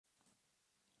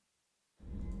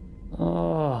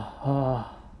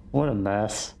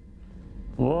mess.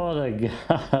 What a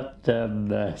goddamn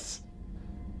mess.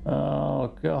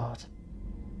 Oh god.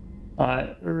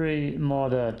 I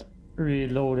reloaded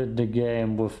the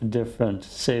game with a different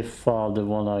save file, the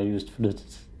one I used for the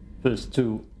first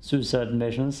 2 suicide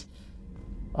missions.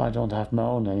 I don't have my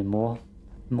own anymore.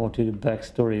 More to the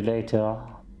backstory later.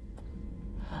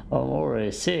 I'm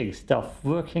already seeing stuff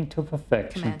working to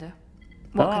perfection. Commander,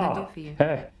 what can I do for you?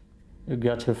 Hey, you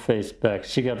got her face back.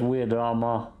 She got weird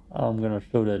armor. I'm gonna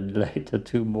show that later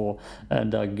 2 more.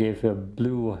 And I gave her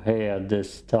blue hair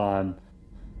this time.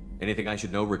 Anything I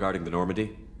should know regarding the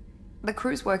Normandy? The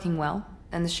crew's working well,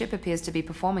 and the ship appears to be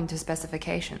performing to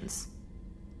specifications.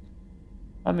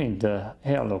 I mean, the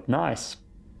hair looked nice.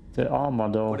 The armor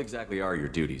though. What exactly are your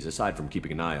duties, aside from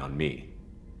keeping an eye on me?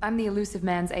 I'm the elusive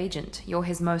man's agent. You're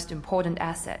his most important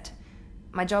asset.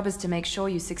 My job is to make sure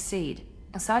you succeed.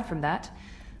 Aside from that,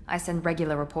 I send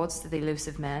regular reports to the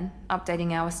elusive man,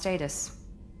 updating our status.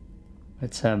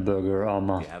 It's hamburger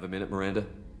armor. You have a minute, Miranda?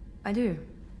 I do.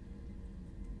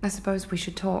 I suppose we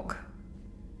should talk.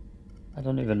 I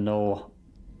don't even know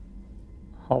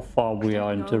how far we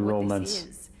are into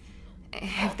romance.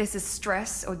 If this is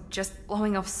stress, or just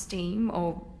blowing off steam,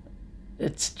 or...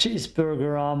 It's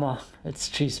cheeseburger armor. It's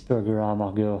cheeseburger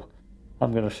armor, girl.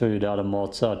 I'm gonna show you the other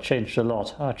mods. I changed a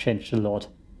lot.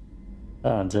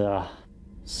 And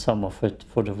some of it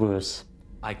for the worse.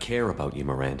 I care about you,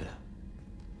 Miranda.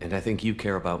 And I think you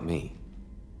care about me.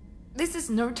 This is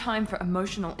no time for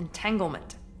emotional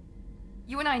entanglement.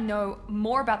 You and I know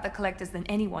more about the Collectors than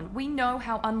anyone. We know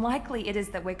how unlikely it is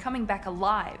that we're coming back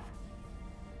alive.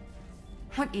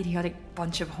 What idiotic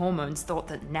bunch of hormones thought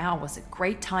that now was a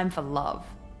great time for love?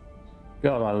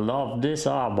 God, I love this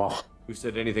armor. Who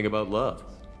said anything about love?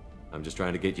 I'm just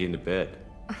trying to get you into bed.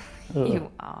 You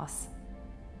ass.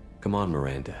 Come on,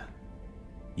 Miranda.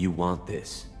 You want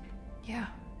this. Yeah,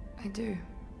 I do.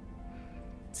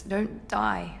 So don't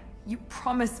die. You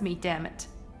promised me, damn it.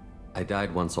 I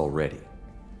died once already.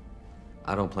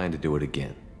 I don't plan to do it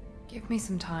again. Give me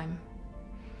some time.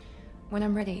 When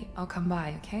I'm ready, I'll come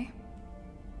by, okay?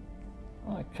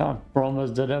 I can't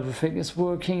promise that everything is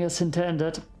working as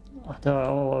intended.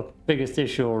 The biggest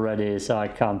issue already is I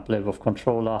can't play with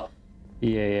controller.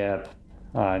 EA app.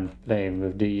 I'm playing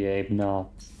with the EA app now.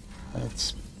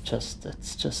 It's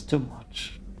just too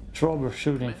much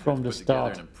troubleshooting from the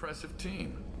start. An impressive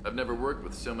team. I've never worked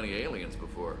with so many aliens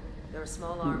before. They're a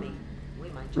small army. We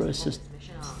might just pull this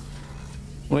mission off.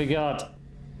 We got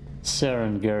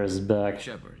Saren Garrus back.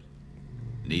 Shepard,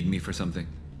 need me for something?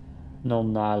 No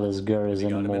Nihilus Garrus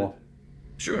anymore.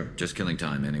 Sure, just killing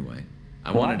time anyway.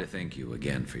 I wanted to thank you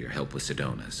again for your help with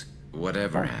Sidonis.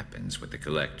 Whatever happens with the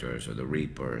Collectors or the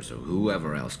Reapers or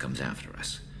whoever else comes after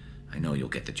us, I know you'll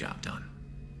get the job done.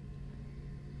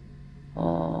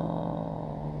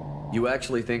 Oh. You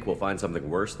actually think we'll find something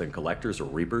worse than Collectors or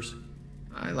Reapers?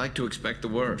 I like to expect the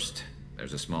worst.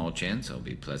 There's a small chance I'll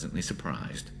be pleasantly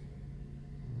surprised.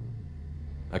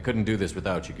 I couldn't do this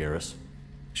without you, Garrus.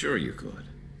 Sure you could.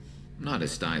 Not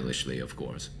as stylishly, of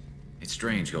course. It's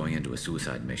strange going into a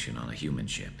suicide mission on a human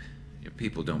ship. Your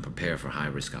people don't prepare for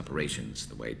high-risk operations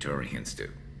the way Turians do.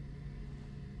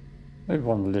 I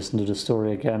want to listen to the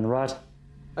story again, right?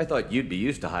 I thought you'd be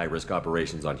used to high-risk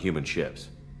operations on human ships.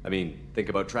 I mean, think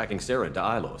about tracking Saren to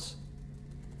Ilos.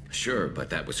 Sure, but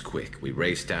that was quick. We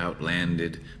raced out,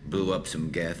 landed, blew up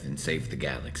some Geth, and saved the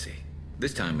galaxy.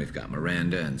 This time we've got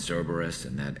Miranda and Cerberus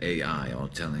and that AI all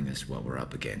telling us what we're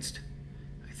up against.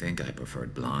 I think I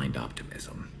preferred blind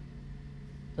optimism.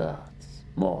 That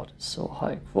mod is so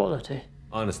high quality.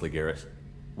 Honestly, Garrus,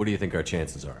 what do you think our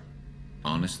chances are?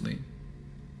 Honestly,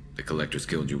 the Collectors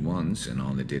killed you once, and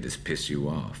all they did is piss you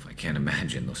off. I can't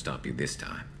imagine they'll stop you this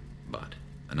time. But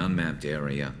an unmapped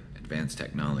area, advanced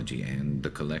technology, and the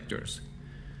Collectors.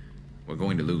 We're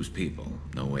going to lose people.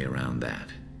 No way around that.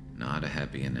 Not a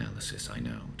happy analysis, I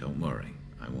know. Don't worry.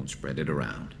 I won't spread it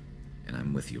around. And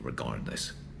I'm with you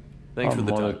regardless. Thanks for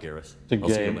the talk, Garrus. I'll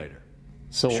see you later.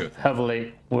 So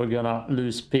heavily, we're gonna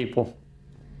lose people.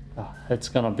 It's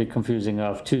gonna be confusing. I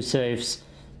have 2 saves.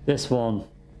 This one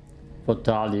for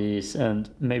Dali's and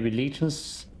maybe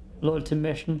Legion's loyalty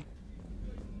mission.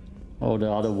 Or the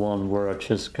other one where I'm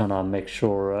just gonna make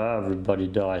sure everybody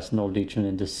dies. No Legion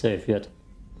in this save yet.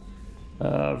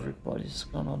 Everybody's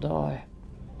gonna die.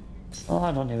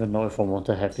 I don't even know if I want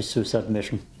a happy suicide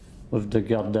mission with the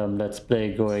goddamn Let's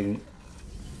Play going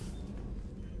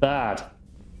bad.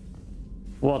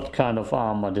 What kind of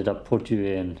armor did I put you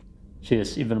in? She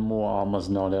has even more armors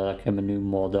now that I can new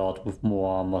mod out with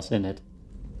more armors in it.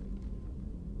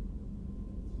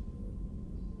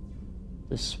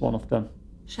 This is one of them.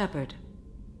 Shepard.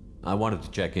 I wanted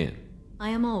to check in. I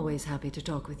am always happy to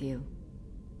talk with you.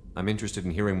 I'm interested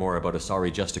in hearing more about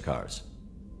Asari Justicars.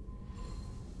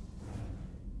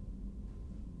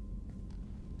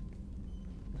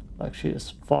 Like she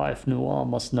has 5 new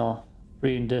armors now.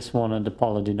 3 in this one and the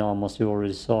paladin armors you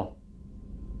already saw.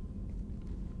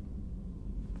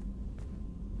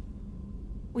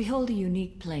 We hold a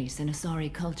unique place in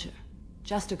Asari culture.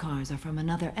 Justicars are from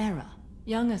another era.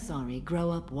 Young Asari grow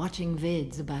up watching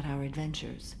vids about our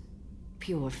adventures.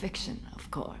 Pure fiction,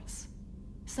 of course.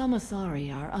 Some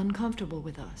Asari are uncomfortable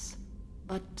with us,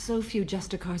 but so few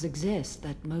Justicars exist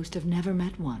that most have never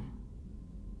met one.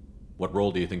 What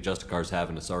role do you think Justicars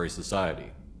have in Asari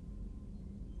society?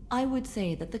 I would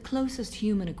say that the closest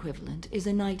human equivalent is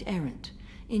a Knight-errant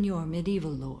in your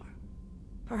medieval lore.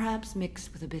 Perhaps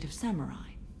mixed with a bit of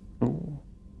samurai. Ooh.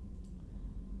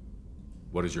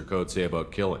 What does your code say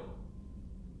about killing?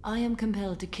 I am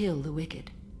compelled to kill the wicked.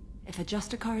 If a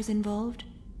Justicar is involved,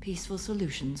 peaceful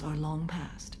solutions are long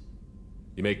past.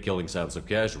 You make killing sound so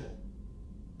casual.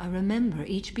 I remember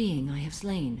each being I have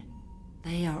slain.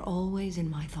 They are always in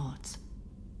my thoughts.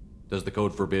 Does the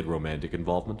code forbid romantic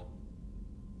involvement?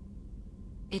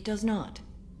 It does not.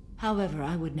 However,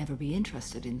 I would never be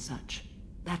interested in such.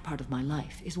 That part of my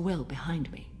life is well behind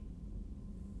me.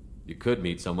 You could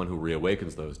meet someone who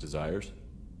reawakens those desires.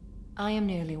 I am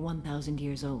nearly 1,000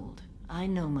 years old. I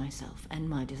know myself and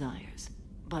my desires.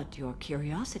 But your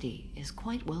curiosity is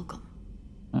quite welcome.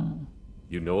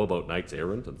 You know about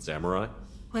Knights-errant and Samurai?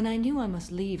 When I knew I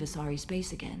must leave Asari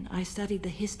space again, I studied the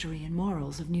history and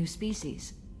morals of new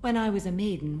species. When I was a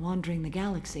maiden wandering the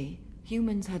galaxy,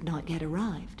 humans had not yet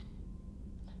arrived.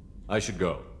 I should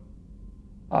go.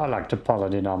 I like the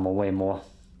paladin armor way more.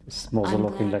 It's more I'm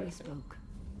looking glad like we spoke.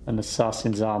 an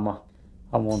assassin's armor.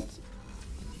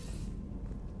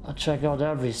 I'll check out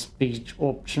every speech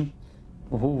option.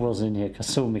 Who was in here?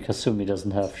 Kasumi. Kasumi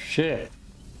doesn't have shit.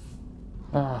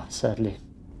 Ah, sadly.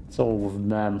 It's all with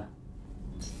them.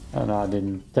 And I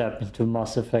didn't tap into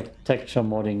Mass Effect texture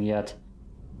modding yet.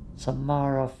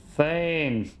 Samara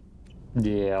Fane.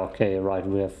 Yeah, okay, right.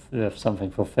 We have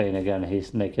something for Fane again.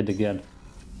 He's naked again.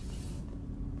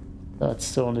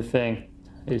 That's the only thing.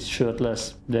 He's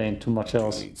shirtless. There ain't too much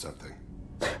else. You need something.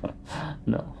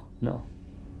 No.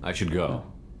 I should go.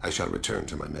 I shall return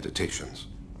to my meditations.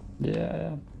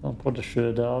 Yeah. Don't put the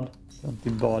shirt down. Don't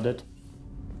be bothered.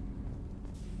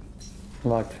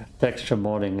 Like, texture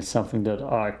modding is something that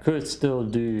I could still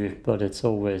do, but it's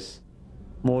always...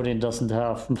 Modding doesn't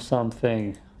have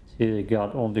something. He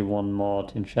got only one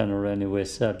mod in general anyway,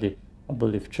 sadly. I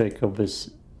believe Jacob is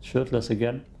shirtless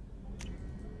again.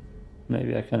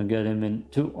 Maybe I can get him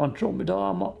into Andromeda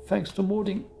armor, thanks to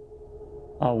modding.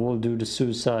 I will do the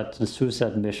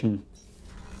suicide mission.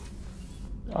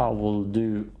 I will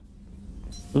do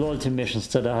loyalty missions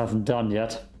that I haven't done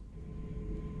yet.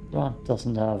 That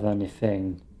doesn't have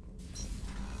anything.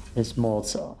 His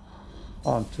mods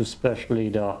aren't too special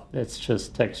either. It's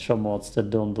just texture mods that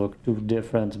don't look too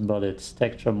different, but it's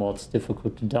texture mods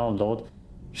difficult to download.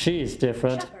 She is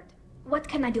different. Shepard, what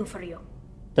can I do for you?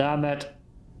 Damn it.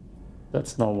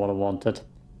 That's not what I wanted.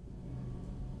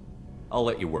 I'll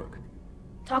let you work.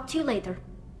 Talk to you later.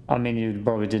 I mean, you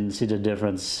probably didn't see the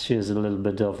difference. She has a little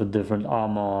bit of a different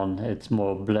armor on. It's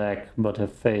more black, but her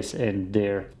face ain't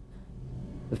there.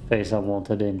 The face I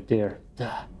wanted ain't there.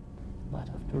 Might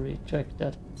have to recheck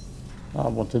that. I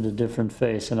wanted a different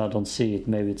face and I don't see it.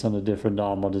 Maybe it's on a different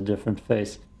armor, the different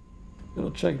face.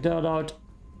 Gotta check that out.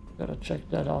 Gotta check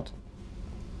that out.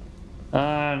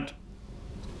 And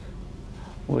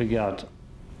we got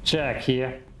Jack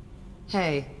here.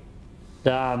 Hey.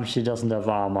 Damn, she doesn't have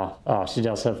armor. Ah, she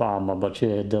does have armor, but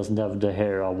she doesn't have the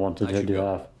hair I wanted her to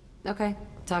have. Okay,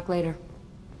 talk later.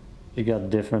 She got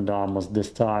different armors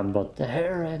this time, but the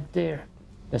hair ain't there.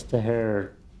 Guess the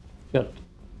hair got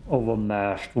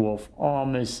overmashed with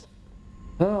armors.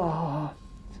 Ah,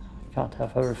 can't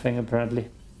have everything apparently.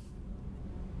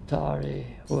 Tari,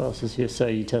 who else is here?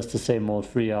 Saeed has the same old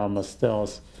 3 armor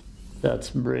styles.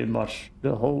 That's pretty much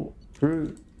the whole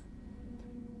crew.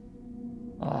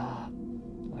 Ah,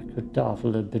 I could dive a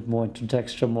little bit more into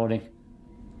texture modding.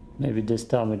 Maybe this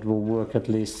time it will work at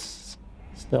least.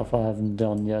 Stuff I haven't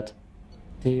done yet.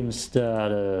 Team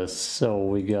status. So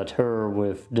we got her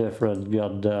with different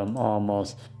goddamn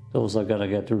armors. Those are gonna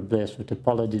get replaced with the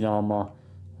paladin armor.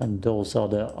 And those are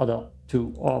the other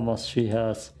 2 armors she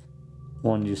has.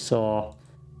 One you saw.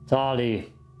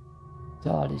 Tali.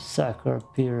 Tali's sacred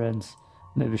appearance.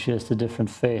 Maybe she has a different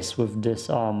face with this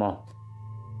armor.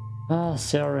 Ah,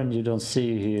 Saren you don't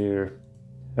see here.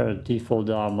 Her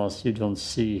default armors you don't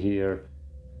see here.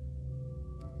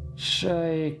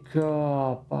 Shake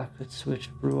up. I could switch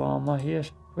through armor here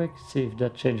quick. See if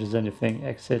that changes anything.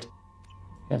 Exit.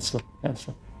 Cancel.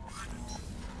 Cancel.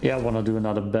 Yeah, I want to do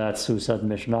another bad suicide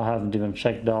mission. I haven't even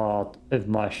checked out if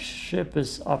my ship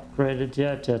is upgraded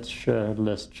yet. That's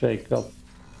shirtless Jacob.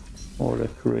 Or the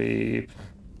creep.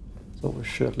 So we're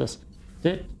shirtless.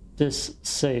 Did this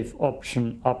save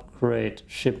option upgrade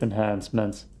ship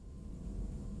enhancements?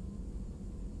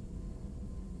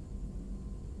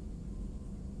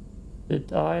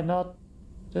 Did I not?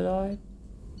 Did I?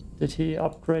 Did he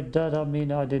upgrade that? I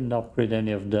mean, I didn't upgrade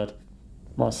any of that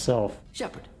myself.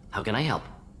 Shepard, how can I help?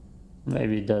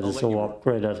 Maybe that is all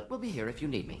upgraded. We'll be here if you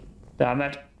need me. Damn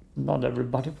it. Not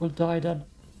everybody will die then.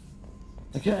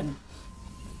 Again.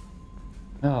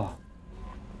 Oh.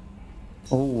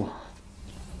 Oh.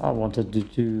 I wanted to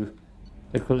do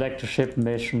the collector ship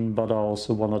mission, but I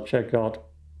also want to check out.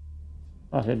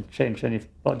 I didn't change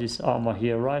anybody's armor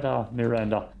here, right?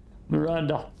 Miranda.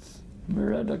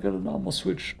 Miranda got an armor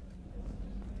switch.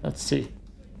 Let's see.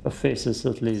 Her face is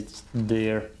at least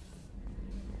there.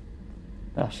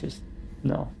 Ah, she's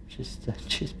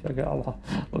back armor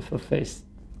with her face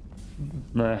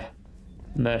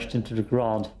mashed into the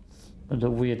ground. And the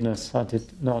weirdness, I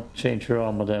did not change her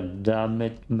armor then. Damn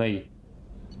it, me.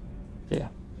 There.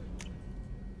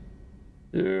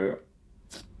 Yeah.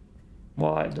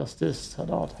 Why does this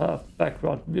not have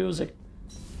background music?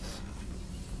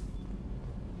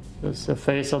 There's a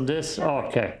face on this?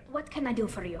 Okay. What can I do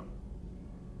for you?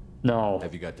 No.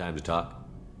 Have you got time to talk?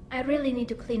 I really need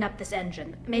to clean up this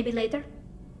engine. Maybe later?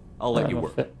 I'll let you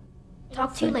work.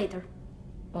 Talk to you later.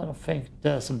 I don't think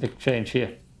there's a big change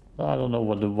here. I don't know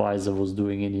what the visor was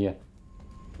doing in here.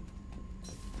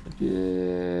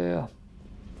 Yeah.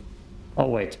 Oh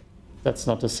wait, that's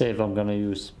not the save I'm gonna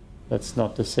use. That's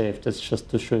not the save, that's just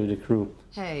to show you the crew.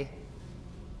 Hey.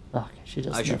 Okay, she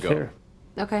doesn't I should have go. hair.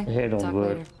 Okay. The hair don't talk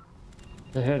work. later.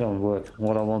 The hair don't work.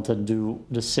 What I want to do,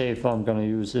 the save I'm gonna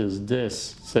use is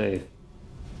this save.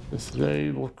 This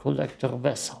label collector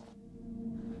vessel.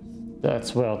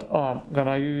 That's what I'm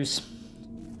gonna use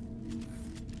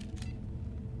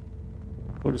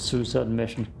for the suicide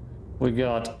mission. We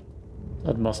got,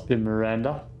 that must be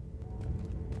Miranda.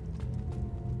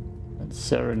 And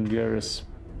Serengeris,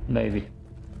 maybe.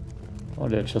 Oh,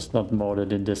 they're just not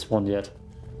modded in this one yet.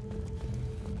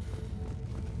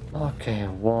 Okay,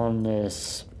 one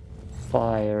is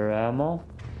fire ammo.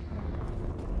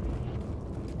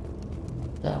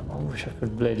 Damn, I wish I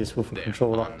could play this with a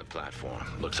controller. On the platform.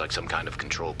 Looks like some kind of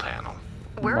control panel.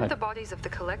 Where Right. are the bodies of the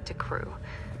collector crew?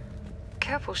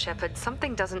 Careful, Shepard.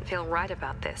 Something doesn't feel right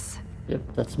about this. Yep,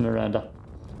 that's Miranda.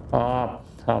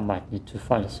 I might need to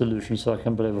find a solution so I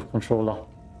can play with controller.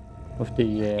 With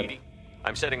the Edie,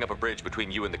 I'm setting up a bridge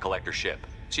between you and the collector ship.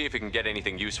 See if you can get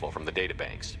anything useful from the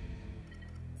databanks.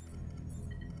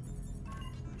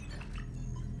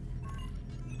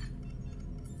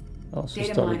 also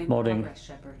Data started mining modding progress,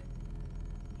 Shepard.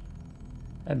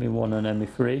 ME1 and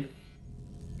ME3.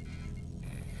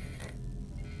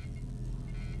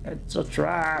 It's a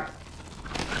trap!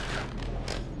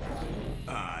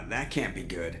 That can't be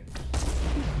good.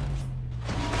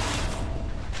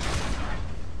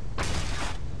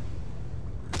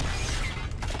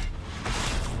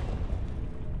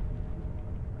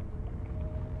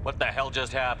 What the hell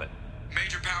just happened?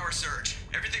 Major power surge.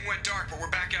 Everything went dark, but we're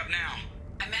back up now.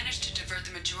 I managed to divert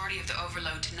the majority of the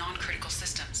overload to non-critical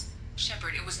systems.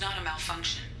 Shepard, it was not a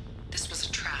malfunction. This was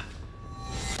a trap.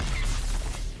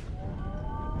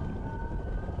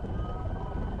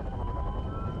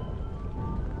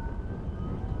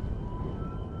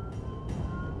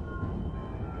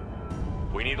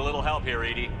 We need a little help here,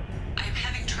 Edie. I am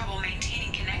having trouble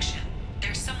maintaining connection.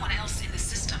 There's someone else in the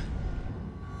system.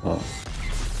 Oh.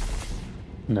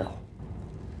 No.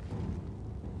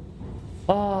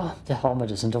 Ah, the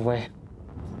helmet is in the way.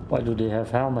 Why do they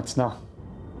have helmets now?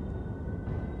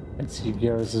 Let's see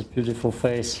Garrus's beautiful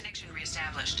face. Connection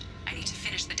reestablished. I need to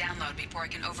finish the download before I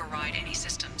can override any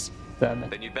systems. Damn it.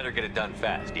 Then you'd better get it done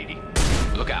fast, Edie.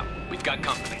 Look out, we've got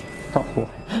company.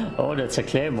 Oh, that's a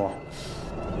claymore.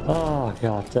 Oh,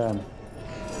 god damn.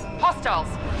 Hostiles!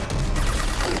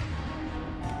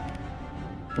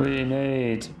 We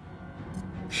need...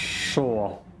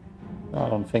 Sure. I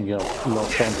don't think I'll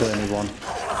lock onto anyone.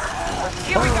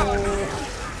 Here we go!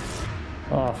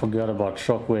 Oh, I forgot about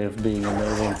Shockwave being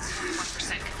amazing. 1%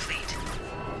 complete.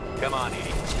 Come on,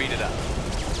 Edie. Speed it up.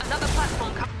 Another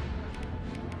platform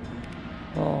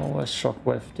Oh, where's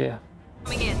Shockwave there?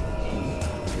 coming in.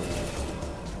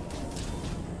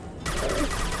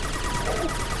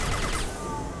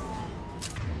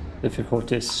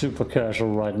 Difficulty is super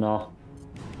casual right now.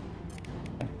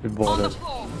 Be On the bothered.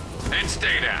 floor! and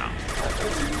stay down.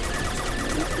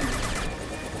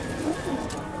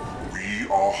 We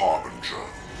are Harbinger.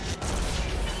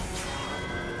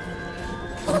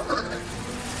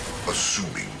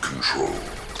 Assuming control.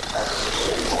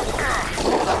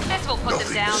 This will put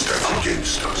them down. Stands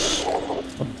against us.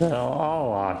 What the hell?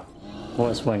 Oh,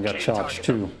 voice when got charged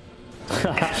too.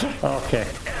 Okay.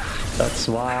 That's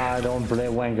why I don't play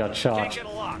when got charged.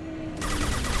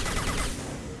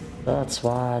 That's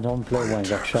why I don't play when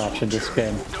got charged in this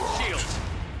game.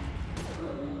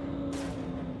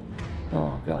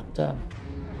 Oh god damn.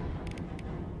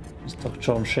 Mr.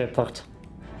 John Shepard.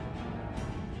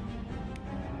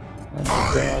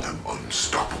 I am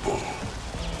unstoppable.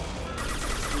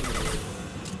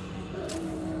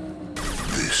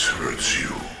 This hurts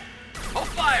you. Hold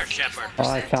fire, Shepard.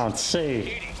 I can't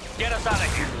see. Get us out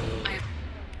of here.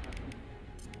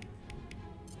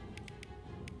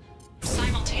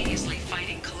 Simultaneously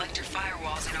fighting collector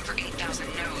firewalls in over 8,000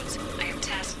 nodes. I am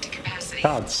tasked to capacity.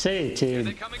 Can't see, team.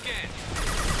 They come again.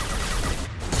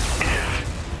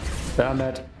 Damn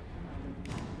it.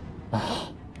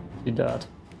 Oh, she died.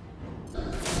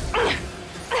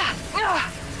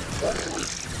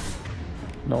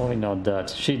 No, we're not dead.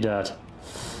 She dead.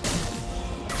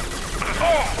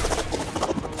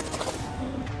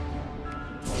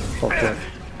 Okay.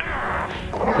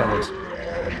 Get it.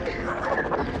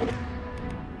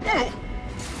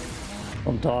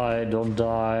 Don't die, don't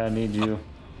die, I need you.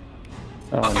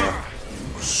 Oh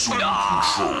no. Assume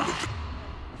control of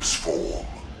this form.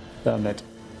 Damn it.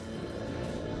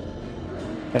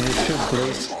 Can you shoot,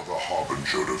 please? Are the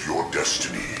harbinger of your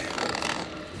destiny.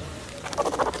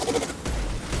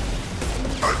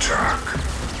 Attack.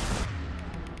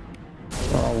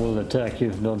 I will attack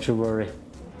you, don't you worry.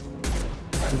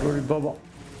 Don't worry, Bubba.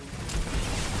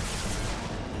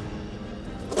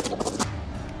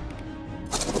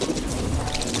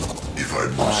 If I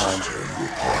must tear you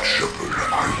apart, Shepard, I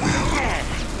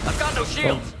will. I've got no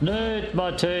shields. Need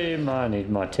my team, I need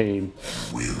my team.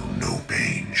 Will no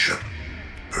pain, Shepard.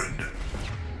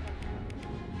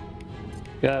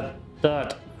 Get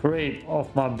that creep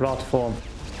off my platform.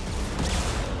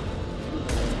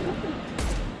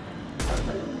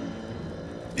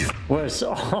 Where's...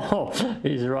 Oh,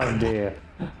 he's right there.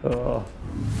 Oh.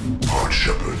 Hard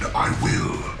Shepard, I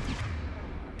will.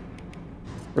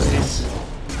 Please.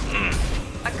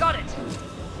 I got it.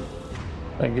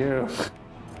 Thank you.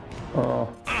 Oh.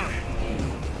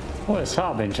 Where's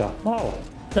Harbinger? Oh,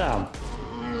 damn.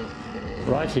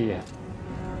 Right here.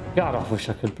 God, I wish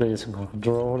I could play this on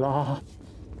controller.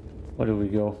 Where do we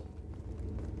go?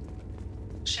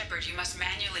 Shepard, you must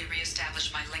manually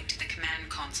re-establish my link to the command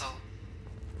console.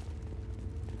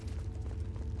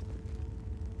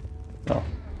 Oh.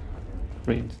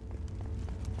 Green.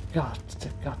 God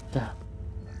damn.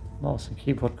 Mouse and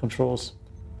keyboard controls.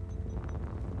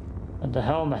 And the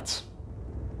helmet.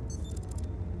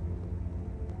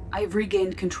 I have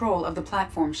regained control of the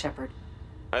platform, Shepard.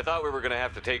 I thought we were gonna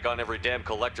have to take on every damn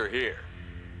collector here.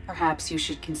 Perhaps you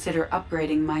should consider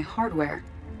upgrading my hardware.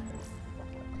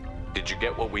 Did you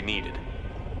get what we needed?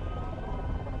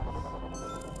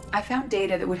 I found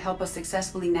data that would help us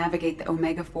successfully navigate the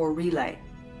Omega-4 relay.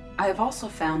 I have also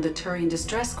found a Turian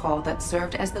distress call that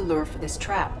served as the lure for this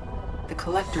trap. The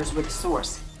collectors were the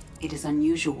source. It is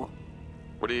unusual.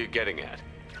 What are you getting at?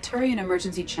 Turian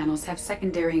emergency channels have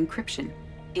secondary encryption.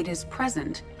 It is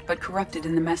present, but corrupted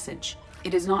in the message.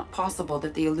 It is not possible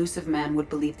that the elusive man would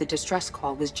believe the distress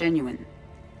call was genuine.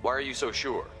 Why are you so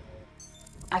sure?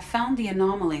 I found the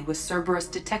anomaly with Cerberus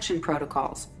detection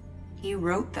protocols. He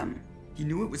wrote them. He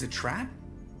knew it was a trap?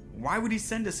 Why would he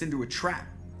send us into a trap?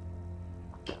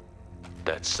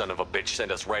 That son of a bitch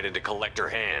sent us right into collector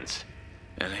hands.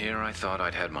 And here I thought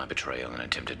I'd had my betrayal and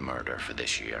attempted murder for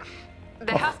this year.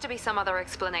 There has to be some other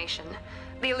explanation.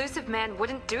 The elusive man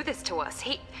wouldn't do this to us.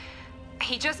 He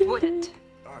just wouldn't.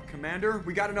 Commander,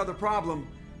 we got another problem.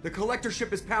 The collector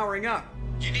ship is powering up.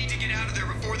 You need to get out of there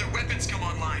before their weapons come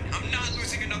online. I'm not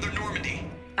losing another Normandy.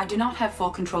 I do not have full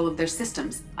control of their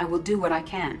systems. I will do what I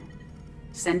can.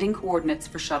 Sending coordinates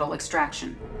for shuttle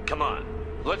extraction. Come on,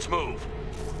 let's move.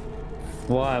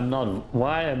 Why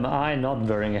am I not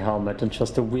wearing a helmet and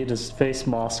just the weirdest face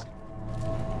mask?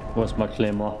 Where's my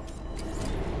claymore?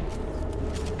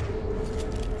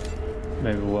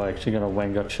 Maybe we're actually gonna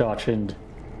Vanguard charge in.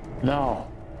 No.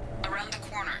 Around the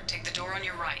corner, take the door on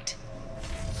your right.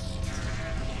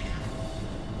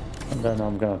 And then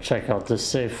I'm gonna check out the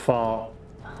safe file.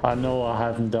 I know I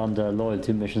haven't done the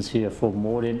loyalty missions here for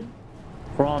Modin,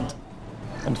 Front,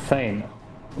 and Fane,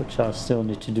 which I still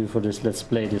need to do for this Let's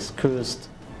Play, this cursed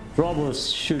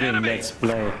troubleshooting Let's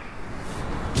Play.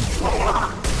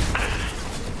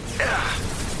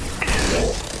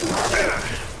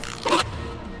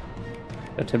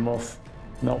 Get him off.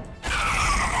 No.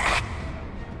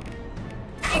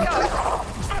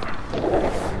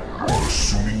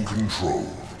 Assuming control.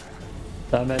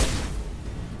 Damn it.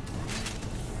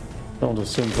 Don't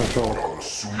assume control.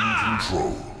 Assuming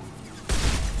control.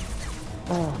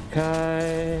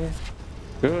 Okay.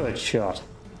 Good shot.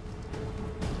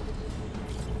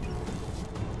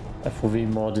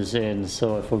 FOV mod is in,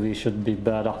 so FOV should be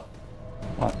better.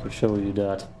 I will show you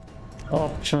that.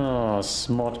 Options,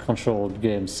 mod controlled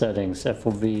game settings,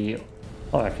 FOV.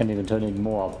 Oh, I can even turn it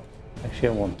more up. Actually,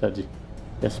 I want that.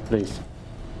 Yes, please.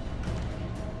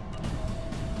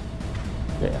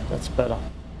 Yeah, that's better.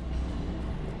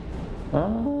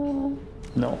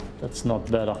 No, that's not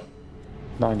better.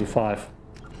 95.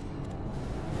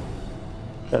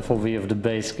 FOV of the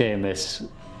base game is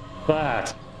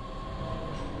bad.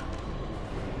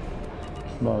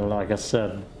 Well, like I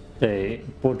said, they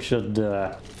butchered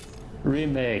the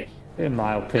remake, in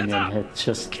my opinion. It's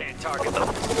just... Can't target them.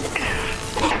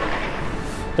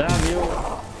 Damn you!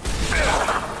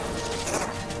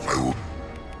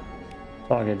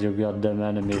 Target your goddamn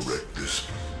enemies.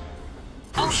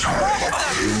 A1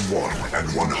 and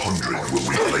 100 will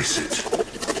replace it.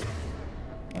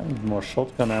 I need more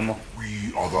shotgun ammo.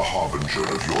 We are the harbinger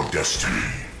of your destiny.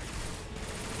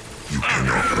 You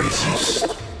cannot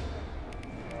resist.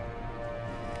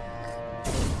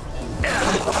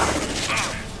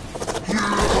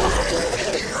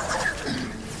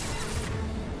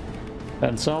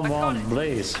 And someone,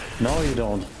 please. No, you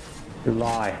don't. You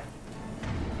lie.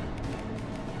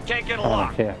 Can't get a I don't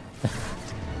lock. care.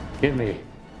 Give me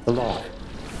the lock.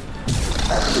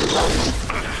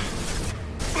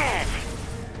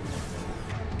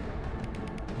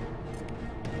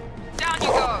 Down you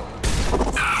go.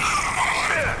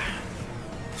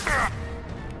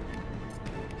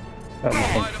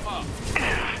 Everything.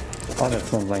 Oh,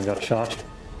 that's not when I got charged.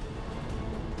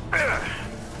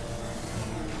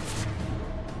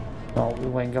 No, we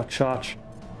went got charged.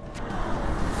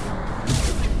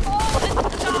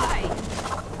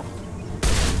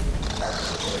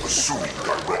 Assuming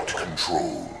direct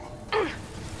control.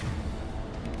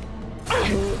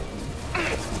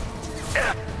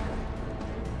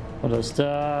 What is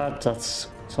that? That's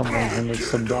someone who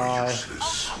needs to die.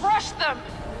 Crush them.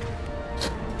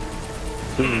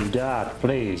 Do that,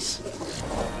 please.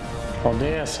 Oh,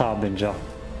 there's Harbinger.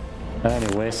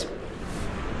 Anyways.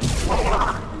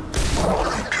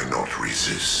 You cannot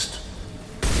resist.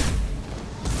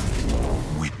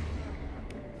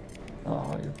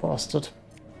 Oh, you bastard.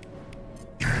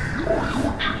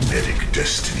 Medic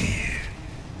destiny.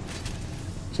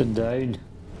 Sit down.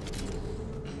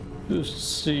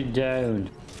 Just sit down.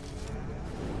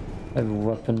 Heavy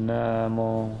weapon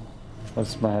ammo.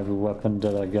 What's my heavy weapon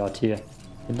that I got here?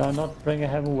 Did I not bring a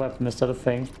heavy weapon? Is that a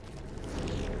thing?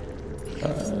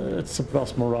 It's a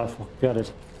plasma rifle. Got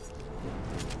it.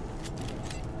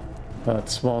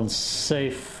 That's one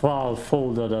save file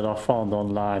folder that I found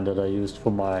online that I used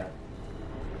for my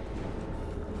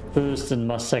first and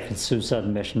my second suicide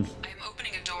mission. I am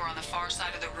opening a door on the far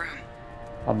side of the room.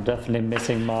 I'm definitely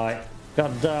missing my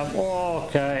goddamn... Oh,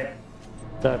 okay.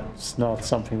 That's not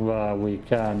something where we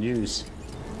can use.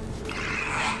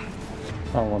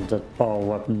 I want that power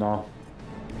weapon now.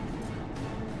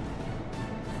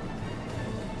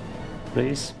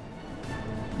 Please?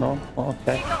 No?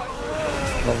 Okay.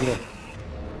 Lovely.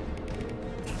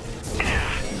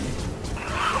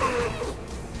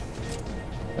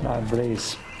 Can I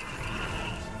please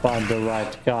find the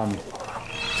right gun?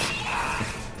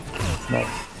 No.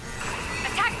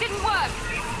 Attack didn't work.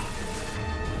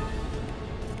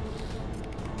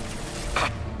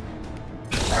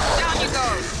 Down you go.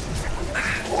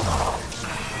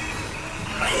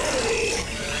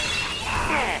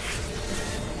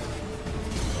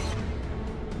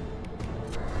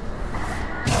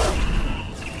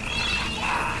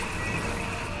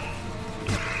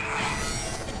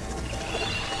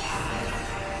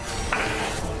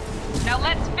 Now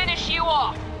let's finish you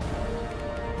off.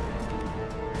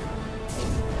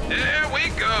 There we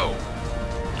go.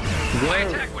 My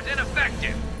attack was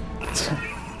ineffective.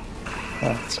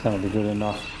 That's gonna be good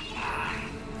enough.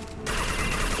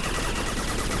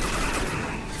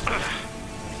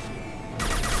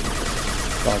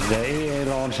 But the EA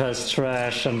launcher is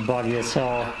trash and buggy as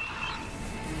hell.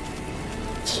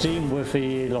 Steam with the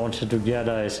EA launcher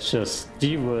together is just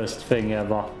the worst thing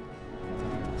ever.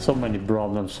 So many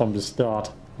problems from the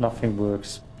start. Nothing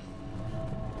works.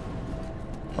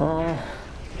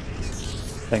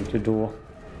 Thank you, door.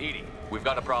 Edie, we've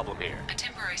got a problem here. A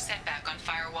temporary setback on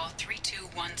firewall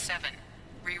 3217.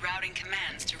 Rerouting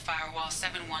commands through firewall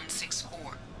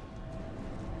 7164.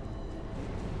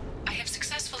 I have succeeded.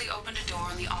 successfully opened a door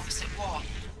on the opposite wall.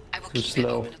 I will Too keep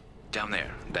slow. it open. Down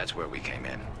there. That's where we came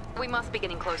in. We must be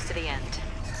getting close to the end.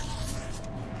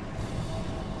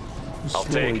 I'll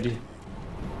take it.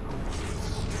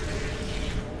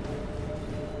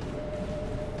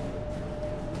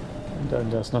 And then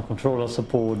there's no controller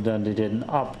support, then they didn't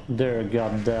up their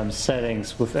goddamn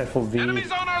settings with FOV.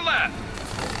 Enemies on our left!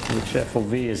 Which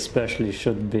FOV especially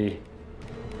should be.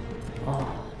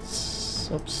 Oh,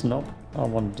 oops, nope. I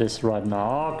want this right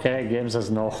now. Okay, game says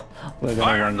no. We're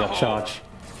gonna Wenger charge.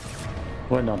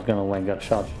 We're not gonna Wenger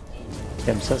charge.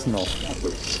 Game says no. Here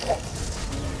we go.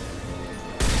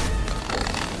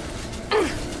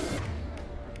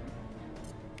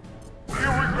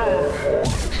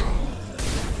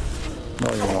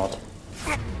 No, you're not.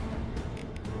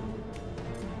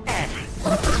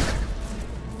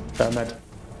 Damn it.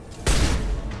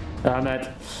 Damn it.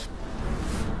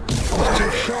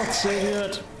 2 shots,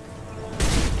 idiot.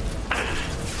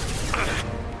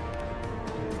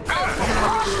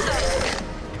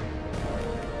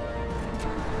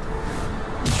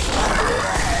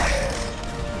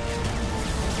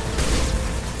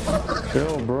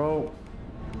 Chill, bro.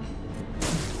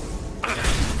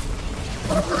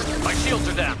 My shields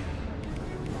are down.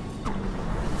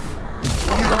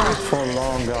 Not for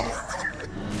longer.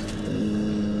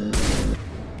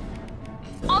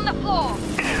 On the floor!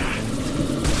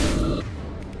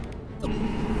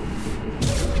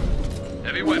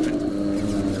 Heavy weapon.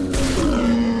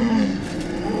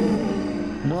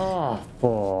 No,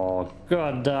 for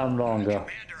goddamn longer.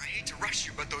 Commander, I hate to rush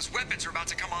you, but those weapons are about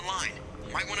to come online.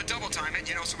 Might want to double time it,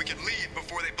 you know, so we can leave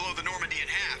before they blow the Normandy in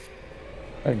half.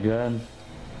 Again.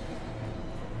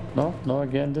 No, no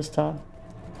again this time.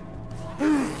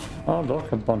 Oh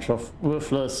look, a bunch of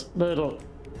worthless little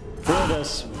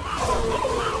critters.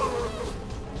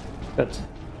 Get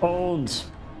owned.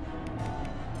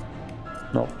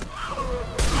 No.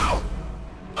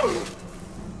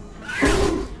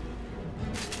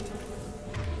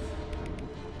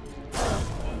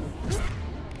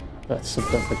 That's the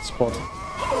perfect spot.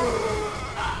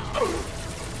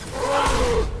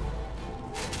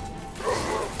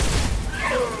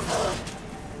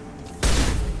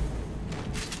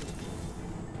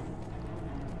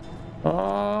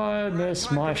 I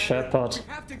miss my shepherd.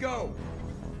 We have to go.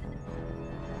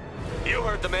 You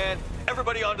heard the man.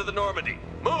 Everybody onto the Normandy.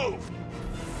 Move!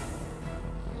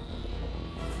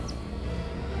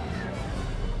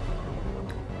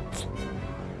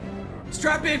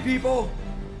 Strap in, people.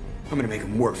 I'm gonna make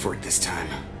them work for it this time.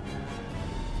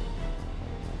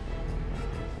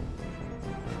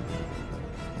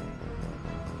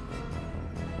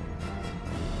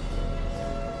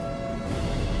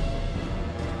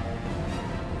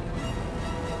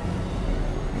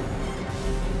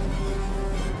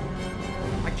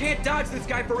 I can't dodge this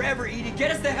guy forever, Edie.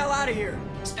 Get us the hell out of here.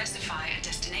 Specify a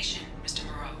destination, Mr.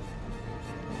 Moreau.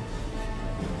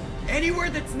 Anywhere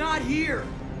that's not here.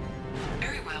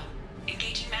 Very well.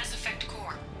 Engaging Mass Effect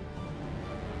core.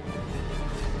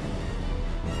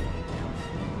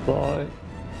 Bye.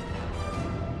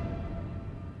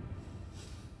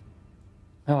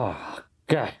 Oh,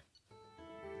 okay.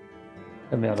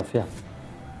 Get me out of here.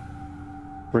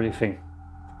 Briefing.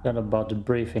 Forget about the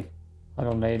briefing. I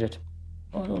don't need it.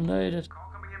 I don't need it. Call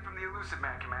coming in from the Elusive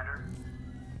Man, Commander.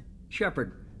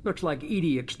 Shepard, looks like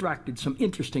Edie extracted some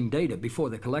interesting data before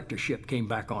the collector ship came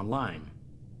back online.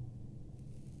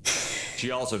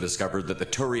 She also discovered that the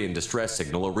Turian distress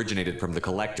signal originated from the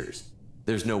collectors.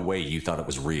 There's no way you thought it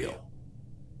was real.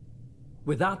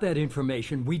 Without that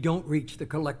information, we don't reach the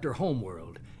collector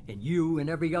homeworld, and you and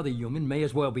every other human may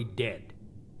as well be dead.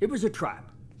 It was a trap,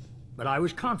 but I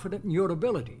was confident in your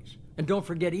abilities. And don't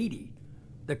forget Edie.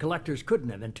 The collectors couldn't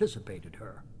have anticipated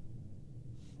her.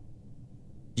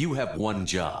 You have one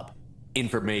job.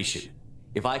 Information.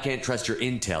 If I can't trust your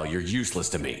intel, you're useless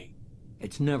to me.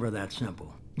 It's never that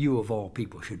simple. You of all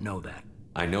people should know that.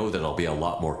 I know that I'll be a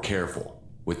lot more careful.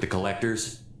 With the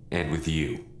collectors, and with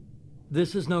you.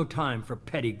 This is no time for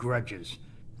petty grudges.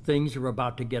 Things are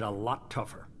about to get a lot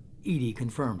tougher. Edie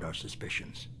confirmed our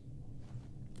suspicions.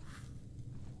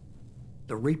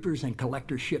 The Reapers and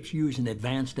Collector ships use an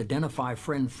advanced Identify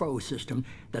Friend-Foe system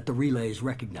that the relays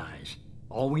recognize.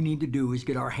 All we need to do is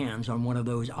get our hands on one of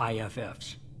those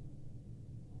IFFs.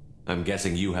 I'm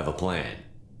guessing you have a plan.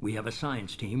 We have a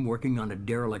science team working on a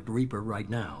derelict Reaper right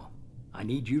now. I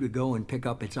need you to go and pick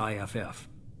up its IFF.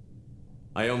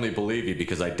 I only believe you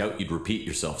because I doubt you'd repeat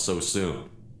yourself so soon.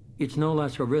 It's no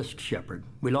less a risk, Shepard.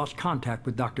 We lost contact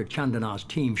with Dr. Chandana's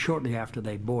team shortly after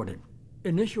they boarded.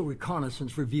 Initial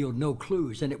reconnaissance revealed no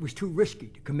clues, and it was too risky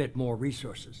to commit more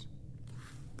resources.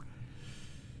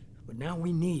 But now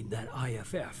we need that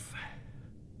IFF.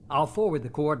 I'll forward the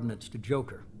coordinates to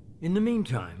Joker. In the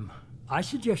meantime, I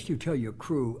suggest you tell your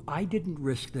crew I didn't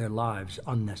risk their lives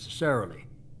unnecessarily.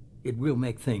 It will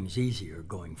make things easier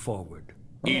going forward.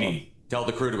 Edie, tell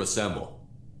the crew to assemble.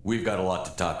 We've got a lot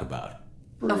to talk about.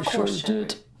 Pretty sure it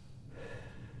did.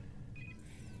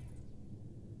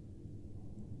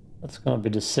 That's gonna be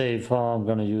the save file I'm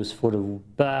gonna use for the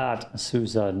bad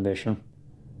suicide mission.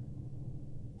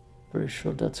 Pretty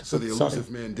sure that's a So good the starting.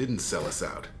 elusive man didn't sell us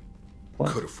out.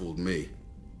 Could have fooled me.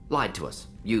 Lied to us,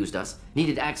 used us,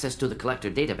 needed access to the collector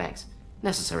databanks.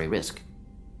 Necessary risk.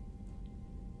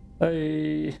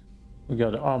 Hey, we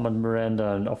got Armored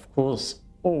Miranda and of course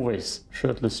always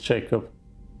shirtless Jacob.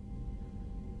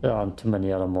 There aren't too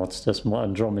many other mods. There's more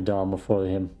Andromeda armor for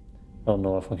him. I don't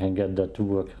know if I can get that to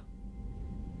work.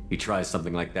 He tries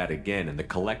something like that again and the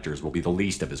collectors will be the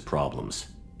least of his problems.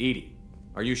 Edie,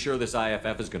 are you sure this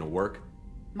IFF is gonna work?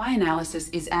 My analysis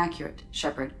is accurate,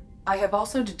 Shepard. I have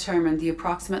also determined the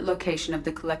approximate location of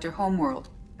the collector homeworld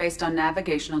based on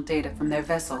navigational data from their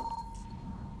vessel.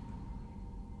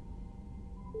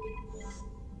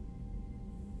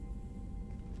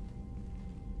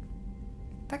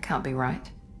 That can't be right.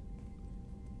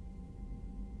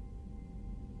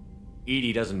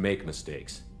 Edie doesn't make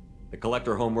mistakes. The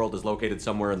collector homeworld is located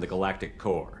somewhere in the galactic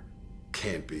core.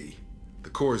 Can't be. The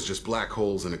core is just black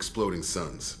holes and exploding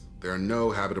suns. There are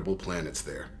no habitable planets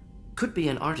there. Could be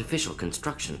an artificial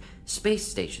construction, space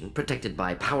station protected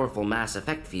by powerful mass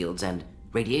effect fields and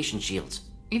radiation shields.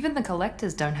 Even the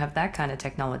collectors don't have that kind of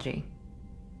technology.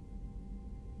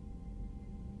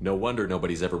 No wonder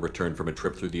nobody's ever returned from a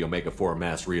trip through the Omega-4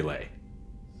 mass relay.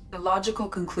 The logical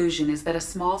conclusion is that a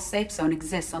small safe zone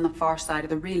exists on the far side of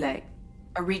the relay,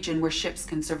 a region where ships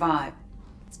can survive.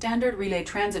 Standard relay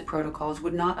transit protocols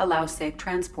would not allow safe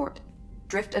transport.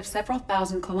 Drift of several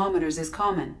thousand kilometers is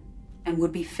common, and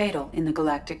would be fatal in the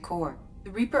galactic core.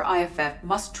 The Reaper IFF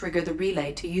must trigger the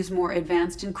relay to use more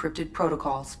advanced encrypted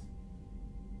protocols.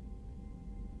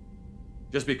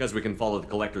 Just because we can follow the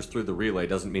collectors through the relay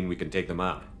doesn't mean we can take them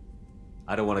out.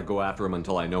 I don't want to go after them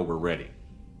until I know we're ready.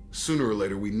 Sooner or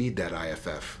later, we need that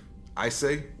IFF. I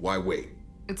say, why wait?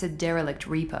 It's a derelict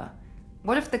Reaper.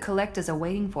 What if the collectors are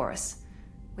waiting for us?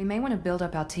 We may want to build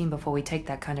up our team before we take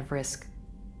that kind of risk.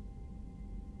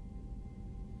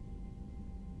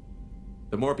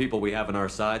 The more people we have on our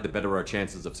side, the better our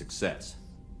chances of success.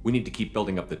 We need to keep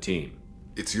building up the team.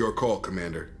 It's your call,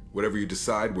 Commander. Whatever you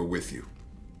decide, we're with you.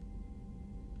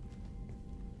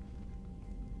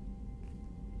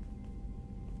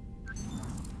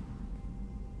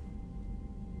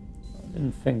 I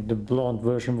didn't think the blonde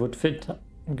version would fit.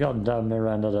 Goddamn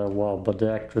Miranda there, wow, but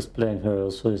the actress playing her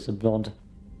also is a blonde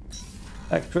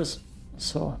actress,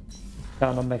 so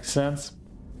kinda makes sense.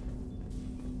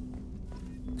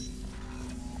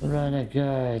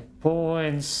 Renegade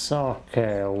points.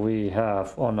 Okay, we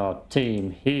have on our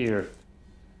team here.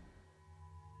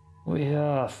 We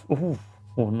have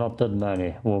oh, not that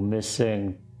many. We're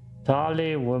missing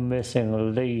Tali, we're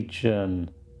missing Legion.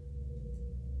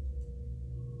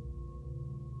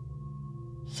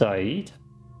 Said?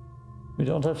 We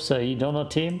don't have Said on our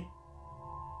team?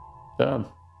 Damn.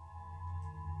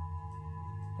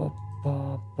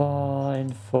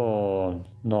 Info.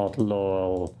 Not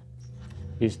loyal.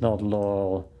 He's not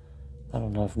loyal. I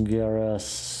don't have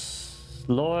Garrus.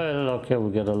 Loyal. Okay,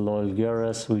 we got a loyal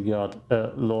Garrus. We got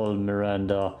a loyal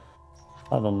Miranda.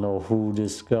 I don't know who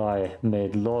this guy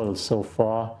made loyal so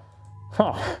far.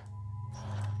 Huh.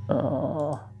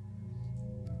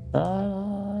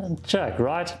 Check,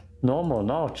 right? Normal,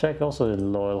 no, check also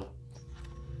in loyal.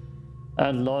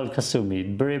 And loyal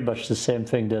Kasumi, pretty much the same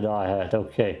thing that I had,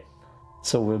 okay.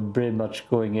 So we're pretty much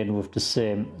going in with the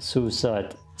same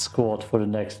suicide squad for the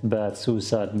next bad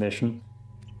suicide mission.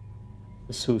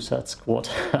 The suicide squad.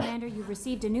 Commander, you've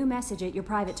received a new message at your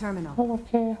private terminal. Oh,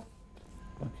 okay.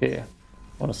 Okay,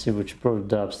 wanna see which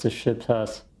prototypes the ship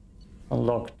has.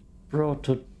 Unlocked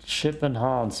prototype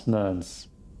enhancements.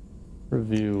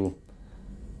 Review.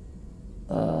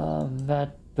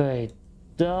 Medbay.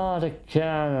 Ah, the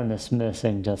cannon is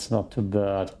missing. That's not too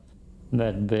bad.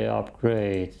 Medbay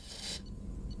upgrades.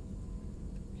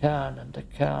 Cannon, the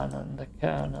cannon, the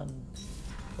cannon.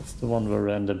 That's the one where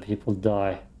random people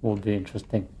die. Will be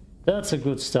interesting. That's a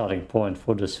good starting point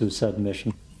for the suicide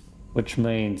mission. Which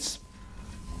means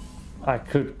I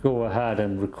could go ahead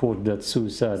and record that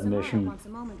suicide Samara mission. wants a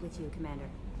moment with you, Commander.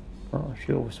 Oh,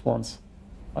 she always wants.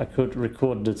 I could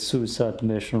record that suicide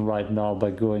mission right now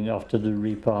by going after the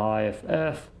Reaper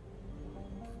IFF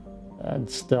and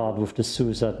start with the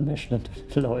suicide mission and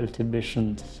the loyalty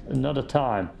mission another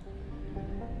time.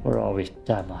 Where are we?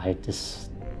 Damn, I hate this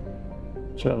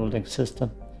traveling system.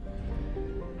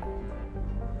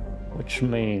 Which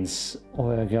means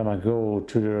we're gonna go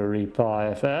to the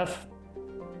Reaper IFF.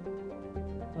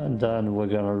 And then we're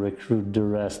gonna recruit the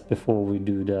rest before we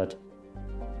do that.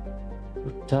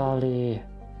 Brutali.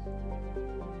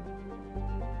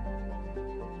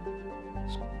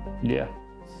 Yeah.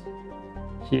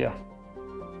 Here.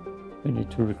 We need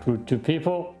to recruit 2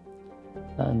 people.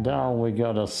 And down we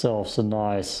got ourselves a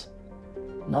nice.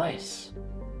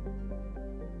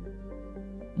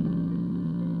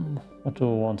 What do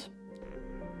we want?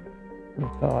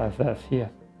 Repair IFF here.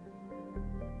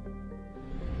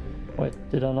 Wait,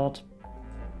 did I not?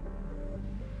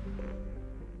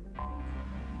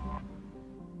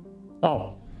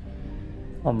 Oh,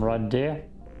 I'm right there.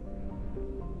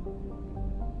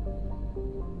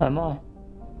 Am I?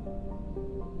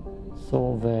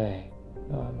 So vague.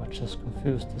 I'm just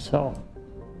confused as hell.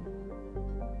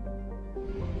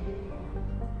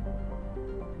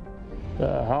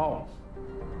 The hell?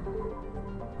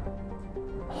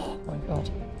 Oh my god.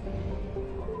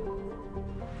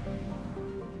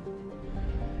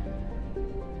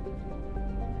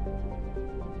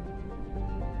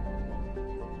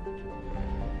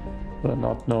 Do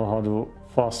not know how to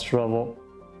fast travel.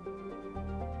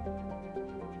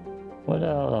 Where the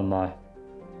hell am I?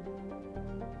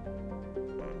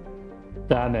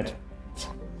 Damn it.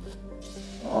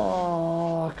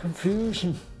 Oh,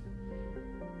 confusion.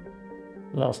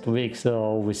 Last week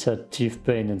so we said teeth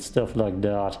pain and stuff like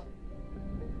that.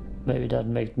 Maybe that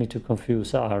made me too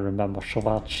confused. I remember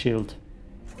Schwarzschild.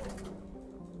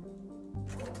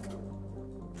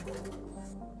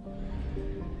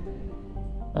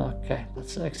 Okay,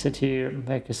 let's exit here,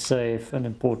 make a save, an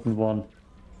important one.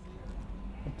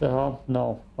 What the hell?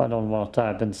 No, I don't want to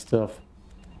type in stuff.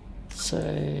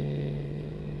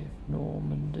 Save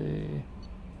Normandy.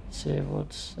 Save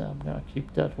what's. I'm gonna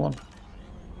keep that one.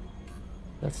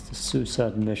 That's the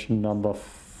suicide mission number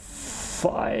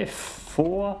 4.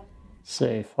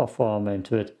 Save. How far am I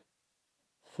into it?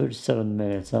 37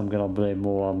 minutes. I'm gonna play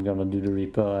more. I'm gonna do the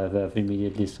Reaper IFF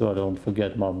immediately so I don't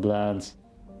forget my plans.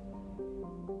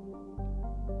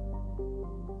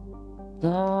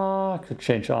 I could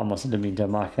change armors in the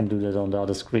meantime. I can do that on the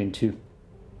other screen too.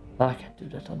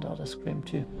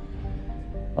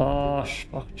 Ah,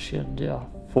 Schwachschild, yeah,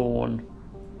 phone.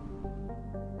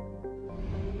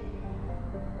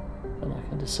 And I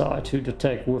can decide who to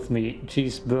take with me.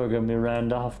 Cheeseburger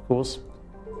Miranda, of course.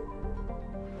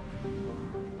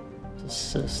 The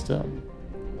system.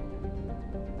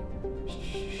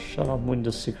 Shut up,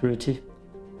 Windows security.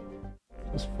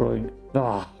 Just throwing.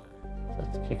 Ah,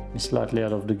 that kicked me slightly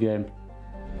out of the game.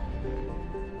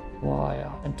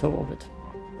 Wire into orbit.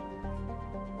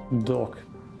 Dock.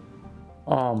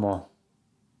 Armor.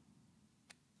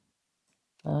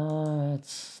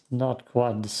 It's not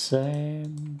quite the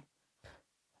same.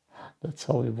 That's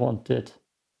how we want it.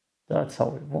 That's how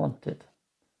we want it.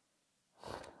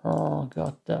 Oh,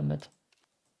 god damn it.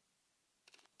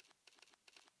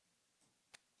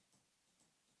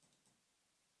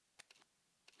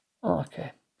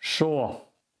 Okay, sure.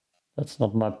 That's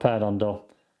not my pattern though.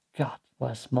 God,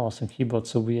 why is mouse and keyboard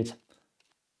so weird?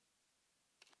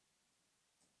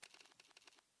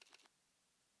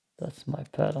 That's my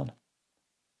pattern.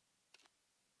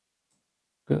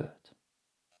 Good.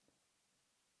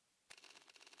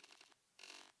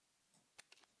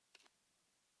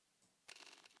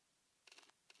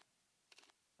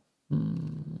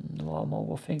 No, I'm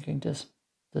overthinking this.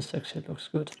 This actually looks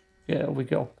good. Yeah, we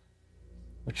go.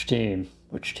 Which team?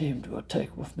 Which team do I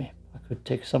take with me? I could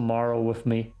take Samara with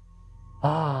me.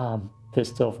 Ah, I'm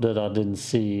pissed off that I didn't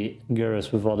see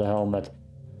Garrus without a helmet.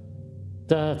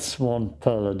 That's one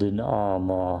paladin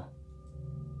armor.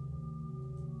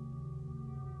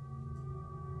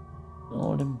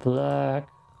 All in black.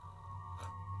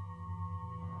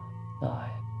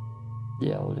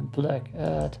 Yeah, all in black.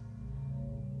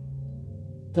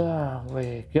 There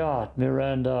we got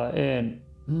Miranda in.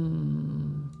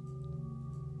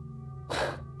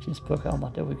 Cheeseburger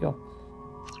armor, there we go.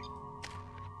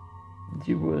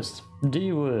 The worst.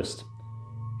 The worst.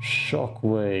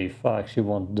 Shockwave. I actually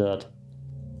want that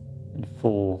in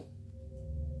full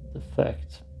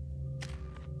effect.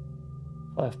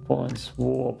 5 points.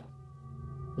 Warp.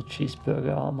 The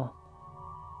cheeseburger armor.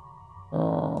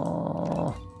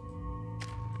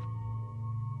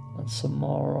 And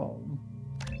Samara.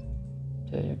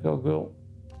 There you go, girl.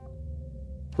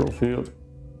 Profile.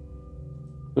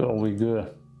 There we go.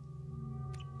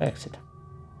 Exit.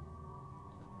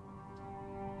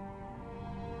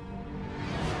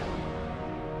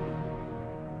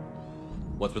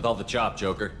 What's with all the chop,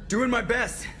 Joker? Doing my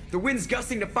best. The wind's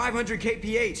gusting to 500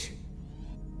 kph.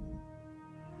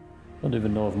 Don't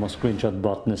even know if my screenshot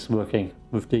button is working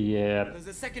with the There's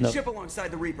a second ship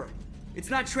alongside the Reaper. It's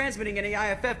not transmitting any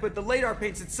IFF, but the LADAR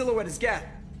paints its silhouette as Geth.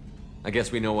 I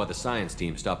guess we know why the science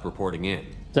team stopped reporting in.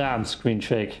 Damn, screen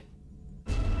shake.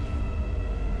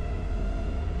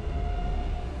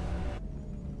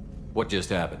 What just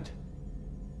happened?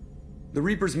 The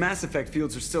Reaper's mass effect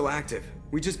fields are still active.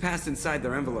 We just passed inside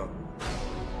their envelope.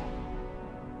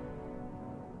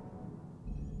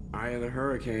 Eye of the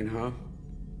hurricane, huh?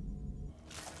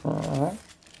 Oh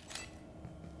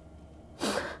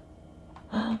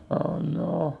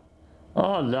no.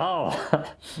 Oh no.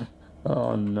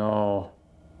 Oh no.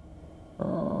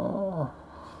 Oh.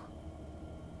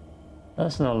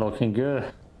 That's not looking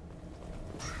good.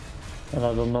 And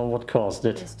I don't know what caused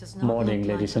it. Morning,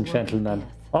 ladies and gentlemen.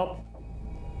 Up.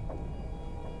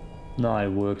 No, it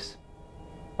works.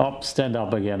 Up, stand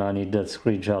up again. I need that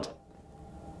screenshot.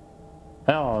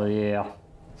 Hell yeah.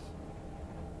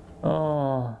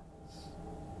 Oh.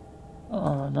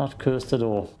 Oh, not cursed at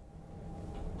all.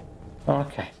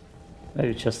 Okay.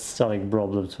 Maybe just starting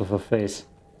problems with her face.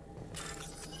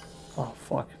 Oh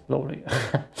fuck, loading.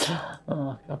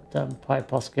 Oh goddamn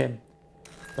Pipers game.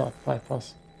 Start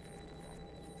Pipers.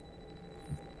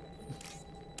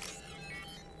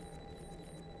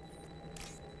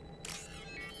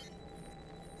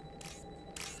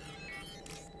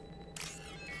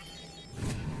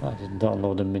 I didn't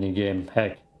download the minigame,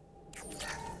 heck.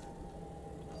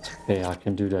 It's okay, I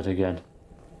can do that again.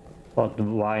 Not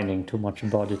whining too much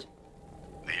about it.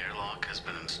 The airlock has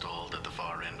been installed at the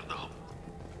far end of the hull.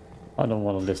 I don't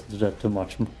want to listen to that too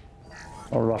much.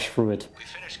 I'll rush through it. We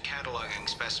finished cataloging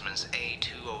specimens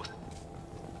A20.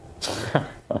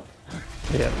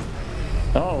 Yep.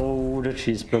 Oh, the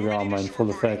cheeseburger armor in full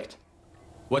effect.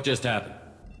 What just happened?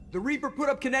 The Reaper put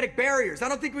up kinetic barriers. I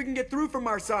don't think we can get through from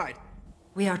our side.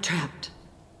 We are trapped.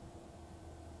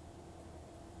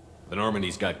 The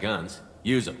Normandy's got guns.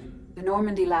 Use them. The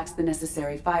Normandy lacks the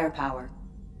necessary firepower.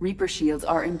 Reaper shields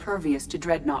are impervious to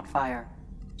dreadnought fire.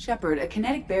 Shepard, a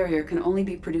kinetic barrier can only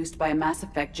be produced by a mass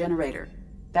effect generator.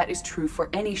 That is true for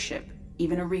any ship,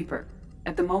 even a Reaper.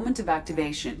 At the moment of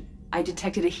activation, I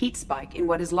detected a heat spike in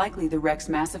what is likely the wreck's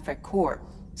mass effect core,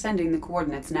 sending the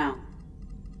coordinates now.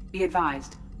 Be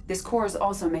advised, this core is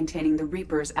also maintaining the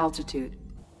Reaper's altitude.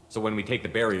 So when we take the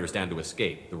barriers down to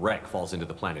escape, the wreck falls into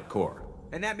the planet core.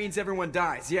 And that means everyone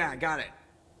dies. Yeah, I got it.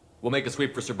 We'll make a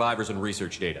sweep for survivors and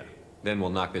research data. Then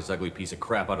we'll knock this ugly piece of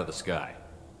crap out of the sky.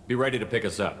 Be ready to pick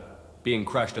us up. Being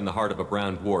crushed in the heart of a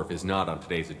brown dwarf is not on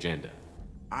today's agenda.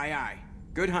 Aye, aye.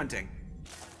 Good hunting.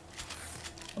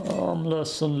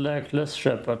 Armless and legless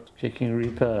Shepard kicking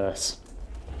Reapers.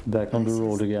 Back on the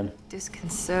road again.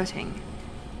 Disconcerting.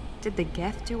 Did the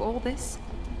Geth do all this?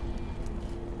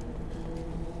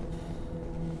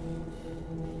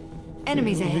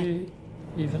 Enemies Did ahead. we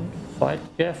even fight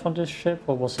Geth on this ship,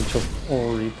 or was it just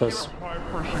all Reapers?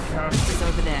 It's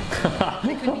over there.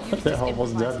 What the hell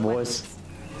was that voice?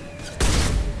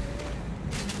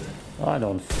 I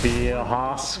don't fear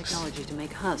husks. Technology to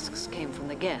make husks came from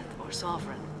the Geth or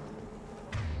Sovereign.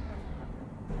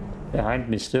 Behind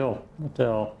me still. What the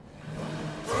hell?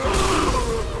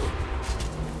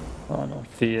 I don't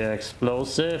fear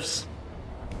explosives.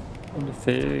 And the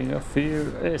feeling of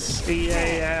fear is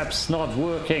EA apps not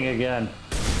working again.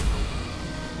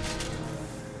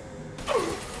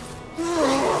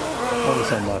 What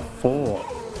is on my 4?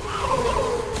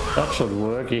 That should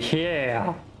work.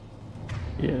 Yeah.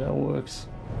 Yeah, that works.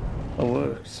 That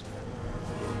works.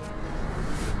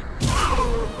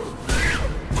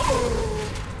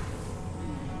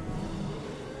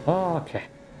 Oh, okay.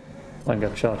 Manga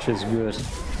charge is good.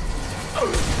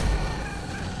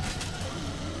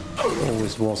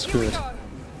 Always was good.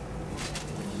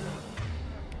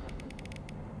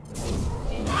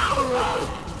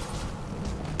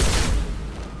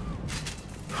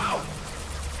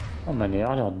 How many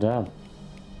are there? Damn.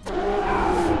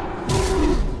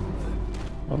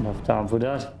 Don't have time for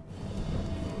that.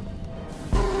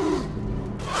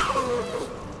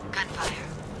 Gunfire.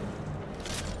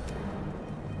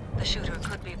 The shooter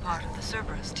could be part of the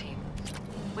Cerberus team.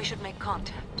 We should make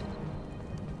contact.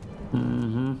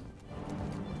 Mm-hmm.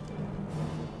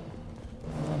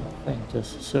 I think there's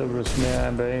Cerberus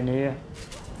member in here.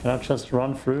 Can I just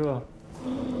run through?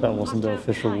 That wasn't the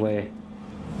official way.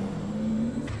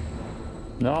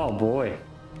 No, boy.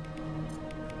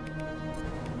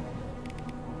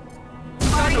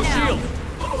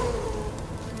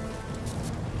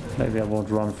 Maybe I won't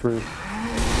run through.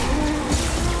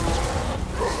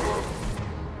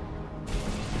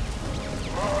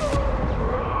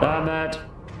 Damn it!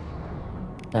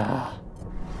 Ah.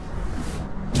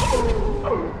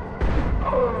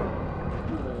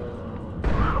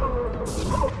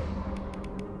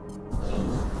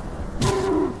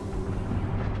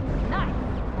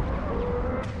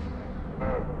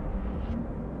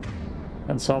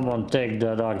 Can someone take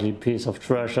that ugly piece of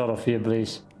trash out of here,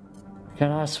 please?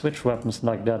 Can I switch weapons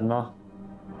like that now?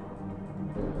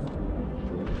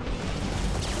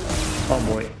 Oh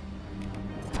boy.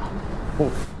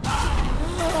 Oh.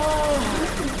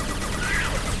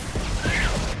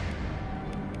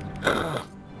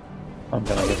 I'm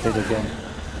gonna get hit again.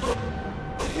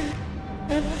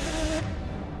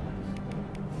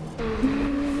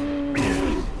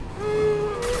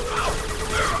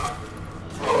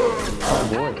 Oh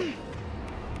boy.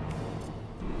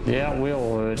 Yeah, we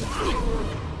all heard.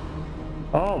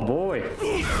 Oh boy.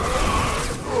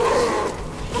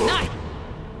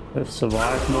 We've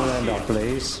survived, Miranda,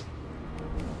 please.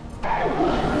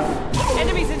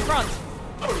 Enemies in front.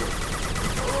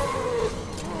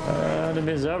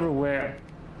 Enemies everywhere.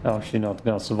 Oh, she's not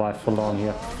gonna survive for long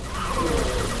here.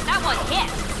 That one hit.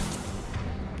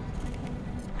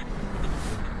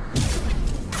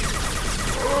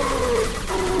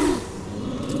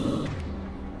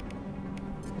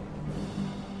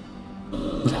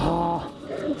 Oh.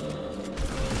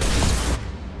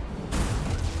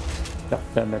 God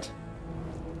damn it.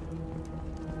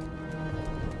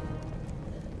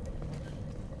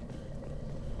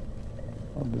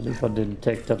 I believe I didn't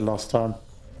take that last time.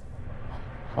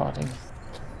 Harding.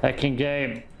 Hacking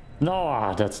game.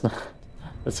 No, that's not.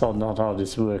 That's not how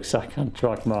this works. I can't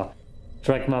track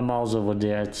my mouse over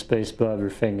there. It's space for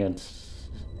everything and.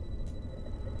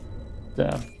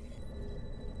 Damn.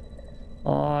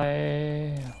 No.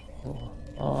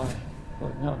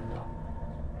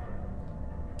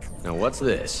 Now what's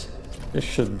this? This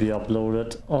should be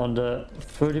uploaded on the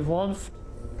 31st.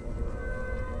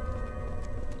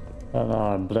 And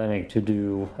I'm planning to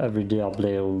do everyday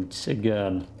uploads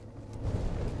again.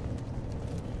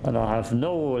 And I have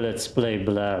no Let's Play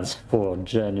plans for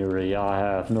January. I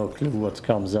have no clue what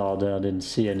comes out there. I didn't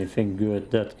see anything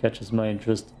good that catches my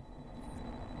interest.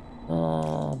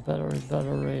 Oh,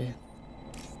 battery.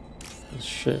 This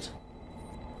shit.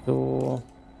 So,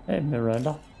 hey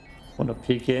Miranda. Wanna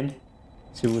peek in?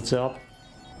 See what's up?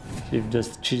 See if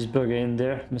there's cheeseburger in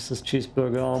there. Mrs.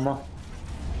 Cheeseburger armor.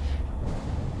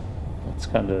 That's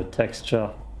kind of a texture.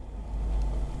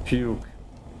 Puke.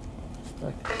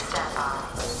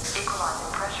 Equalizing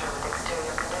pressure with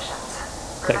exterior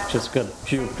conditions. Texture's got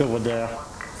puke over there.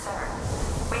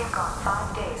 We have gone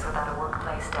 5 days without a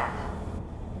workplace death.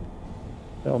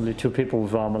 There are only 2 people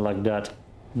with armor like that.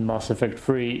 In Mass Effect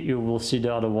 3, you will see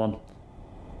the other one.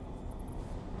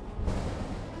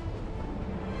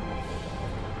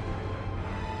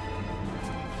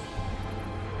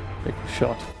 Take a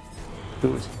shot.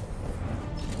 Do it.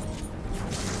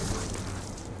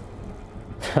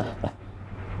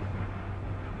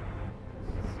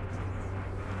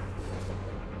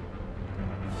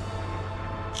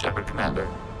 Shepard, Commander.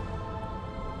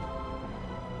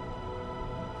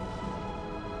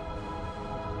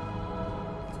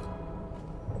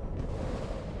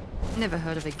 Never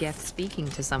heard of a Geth speaking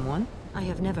to someone. I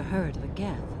have never heard of a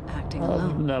Geth acting I've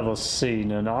alone. never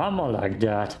seen an armor like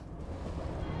that.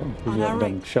 Don't let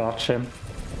them charge him.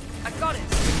 I got it.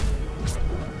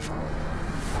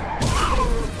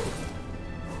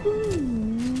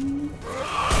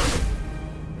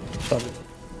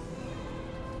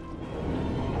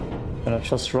 Can I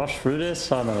just rush through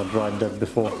this? I never tried that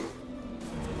before.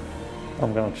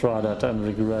 I'm gonna try that and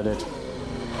regret it.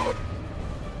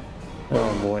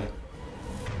 Oh boy.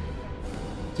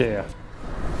 There.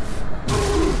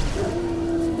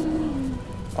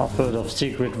 I've heard of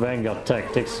secret vanguard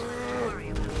tactics.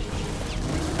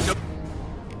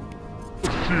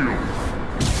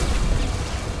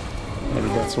 Maybe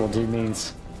that's what he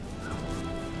means.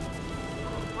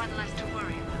 One less to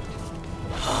worry about.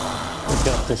 You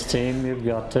got this, team. You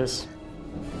got this.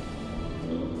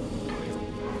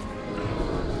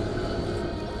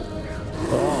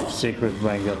 Oh, secret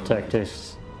vanguard tactics.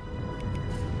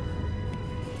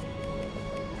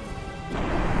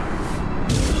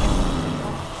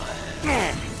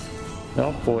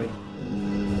 Oh boy.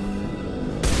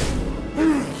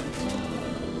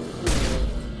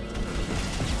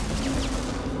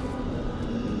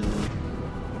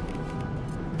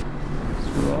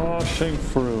 Rushing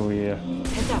through here.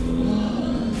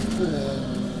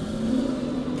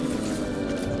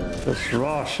 Just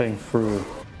rushing through.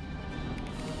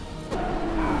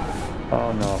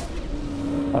 Oh no.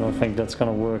 I don't think that's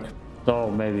gonna work.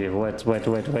 Oh, maybe. Wait.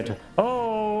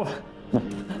 Oh!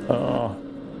 Oh.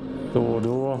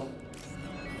 Door.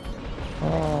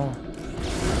 Oh.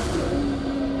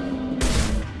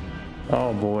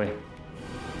 Oh boy.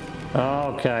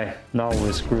 Okay, now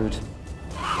we're screwed.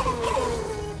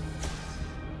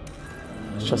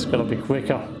 It's just gotta be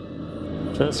quicker.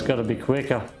 Just gotta be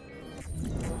quicker.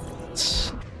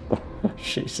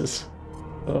 Jesus.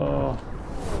 Oh.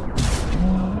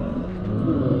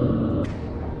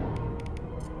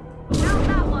 Found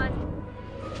that one.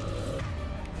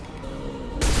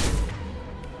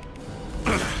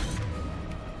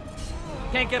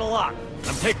 Can't get a lock.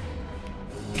 I'm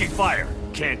taking fire.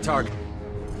 Can't target.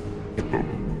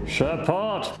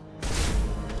 Shepard!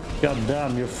 God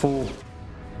damn, you fool.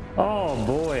 Oh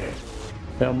boy.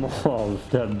 There are more of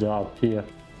them up here.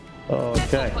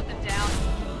 Okay. Put them down.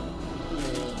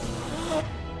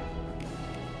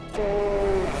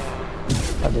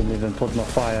 I didn't even put my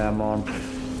fire ammo on.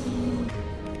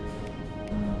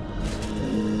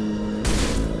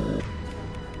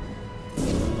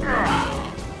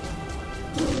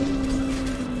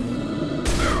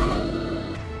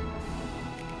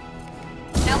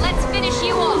 Now let's finish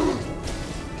you off.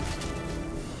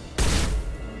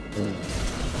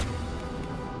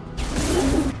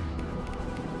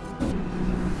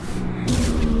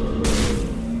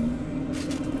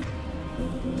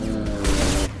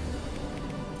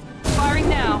 Firing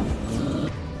now.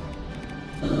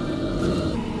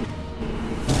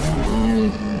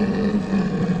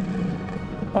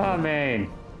 I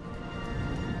mean,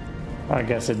 I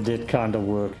guess it did kind of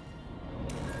work.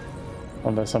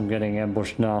 Unless I'm getting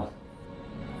ambushed now.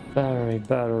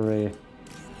 Battery.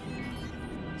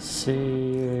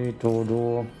 C,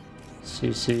 door.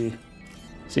 CC.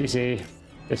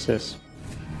 This is.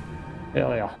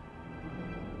 Hell yeah.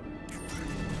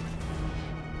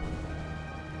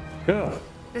 Cool.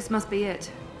 This must be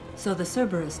it. So the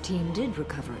Cerberus team did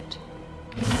recover it.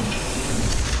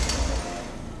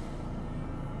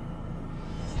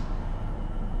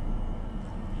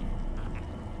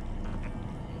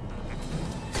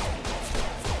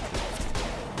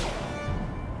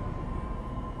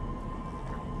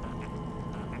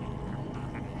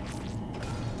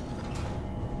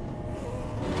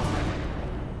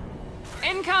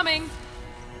 Incoming.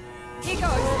 Here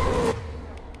goes.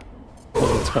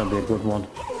 Oh, it's gonna be a good one.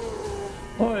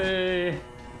 Oi!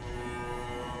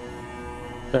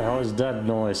 The hell is that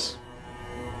noise?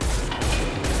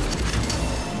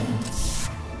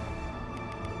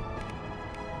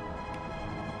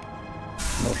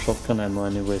 No shotgun ammo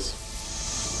anyways.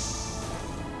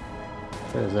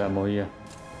 There's ammo here.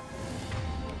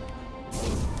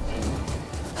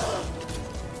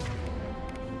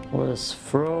 What is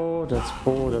throw? That's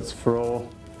pull, that's throw.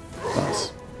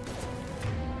 Nice.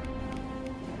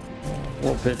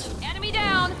 Whoop it. Enemy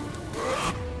down.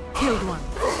 Killed one.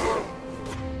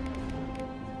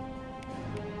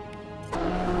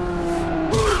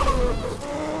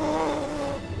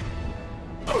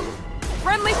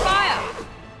 Friendly fire.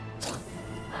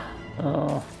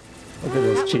 Oh, look at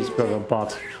this cheeseburger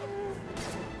butt.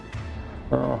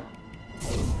 Oh.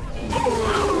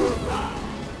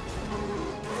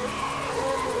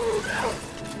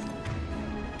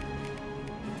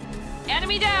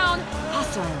 Enemy down.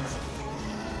 Hostiles.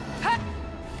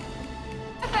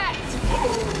 Effect.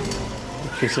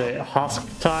 Did you say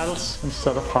husk tiles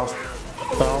instead of husk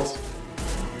tiles?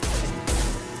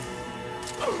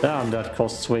 Damn, that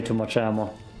costs way too much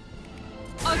ammo.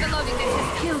 Overloading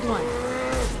this. Killed one.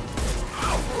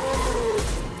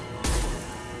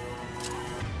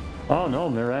 Oh no,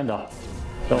 Miranda.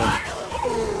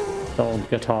 Don't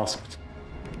get husked.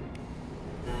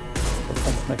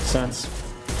 That makes sense.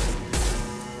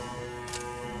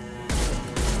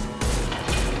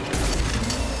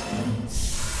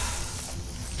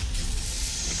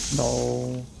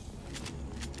 No.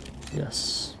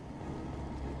 Yes.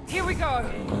 Here we go.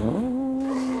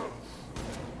 Oh.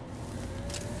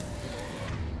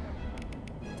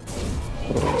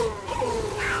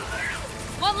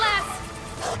 One less.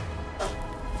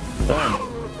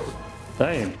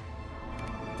 Damn.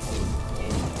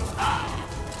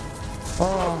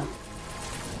 Oh.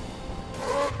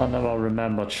 I never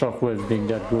remembered Shockwave being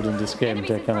that good in this game.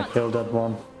 They kinda killed that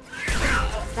one.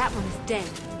 That one's dead.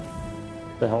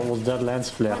 The hell was that lens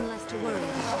flare? One less to worry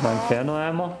about. My Inferno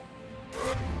ammo?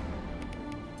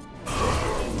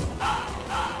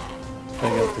 I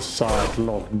got the side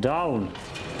locked down.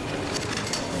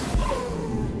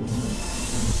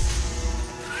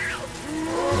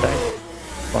 Okay,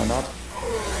 why not?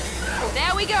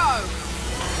 There we go.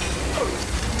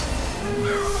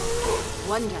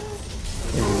 One done.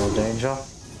 Maybe no danger.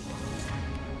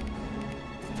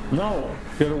 No!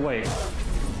 Get away.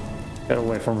 Get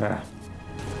away from there.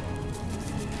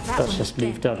 Let's just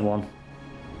leave that one.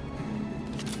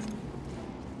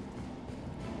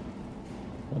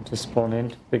 Want to spawn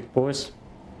in, big boys.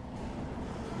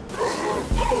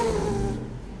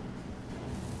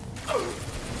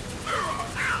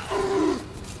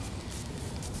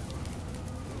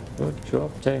 Good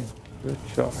job, team. Good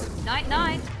job. Night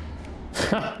night.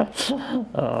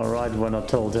 Alright, when I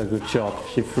told her good job,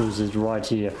 she threw it right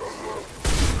here.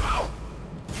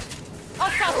 I'll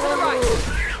stop to the right.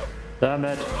 Damn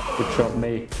it. Good job,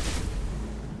 me.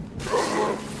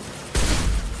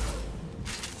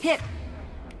 Hit.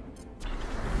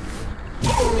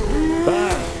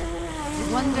 Bam!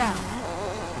 One down.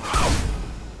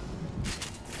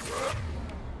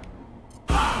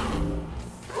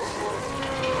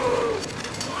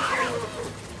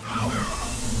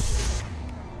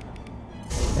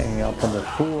 Hanging up on the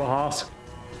poor husk.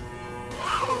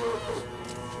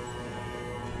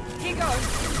 Here goes.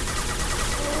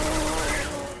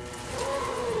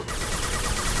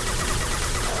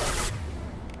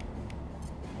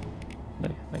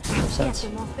 Makes no sense.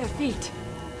 Get them off their feet.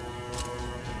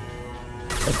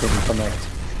 That didn't connect.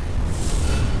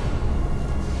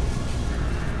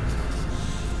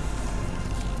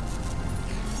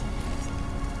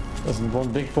 Doesn't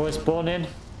one big boy spawn in?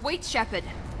 Wait, Shepard.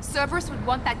 Cerberus would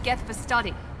want that Geth for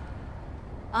study.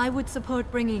 I would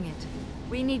support bringing it.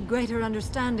 We need greater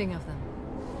understanding of them.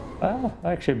 Well,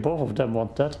 actually both of them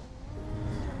want that.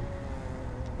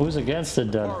 Who's against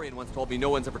it then? Quarian once told me no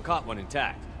one's ever caught one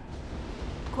intact.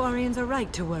 Quarians are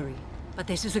right to worry, but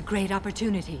this is a great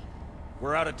opportunity.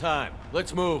 We're out of time.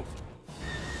 Let's move.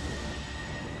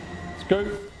 Let's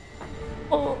go.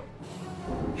 Oh.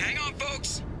 Hang on,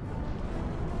 folks.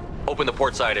 Open the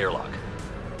port side airlock.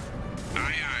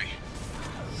 Aye, aye.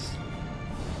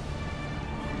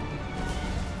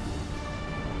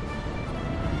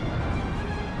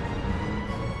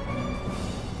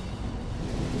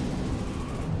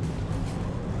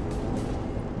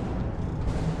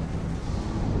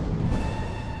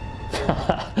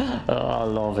 Oh, I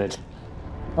love it.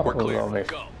 We're clear. Love it.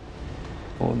 Go.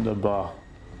 Wunderbar.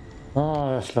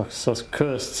 Oh, that looks so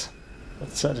cursed.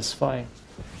 That's satisfying.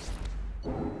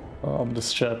 I'm the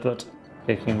shepherd,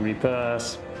 taking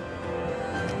repairs.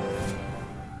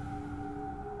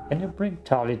 Can you bring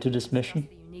Tali to this mission?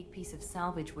 The unique piece of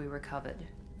salvage we recovered.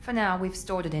 For now, we've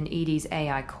stored it in EDI's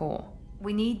AI core.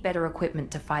 We need better equipment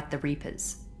to fight the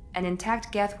Reapers. An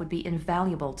intact Geth would be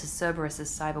invaluable to Cerberus's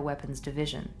cyber weapons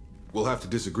division. We'll have to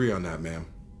disagree on that, ma'am.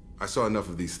 I saw enough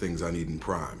of these things I need in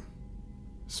Prime.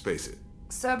 Space it.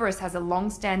 Cerberus has a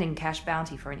long-standing cash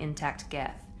bounty for an intact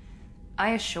Geth.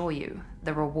 I assure you,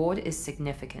 the reward is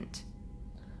significant.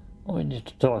 We need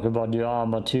to talk about the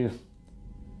armor too.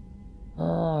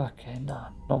 Okay,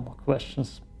 no more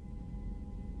questions.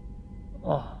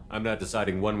 Oh. I'm not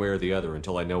deciding one way or the other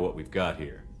until I know what we've got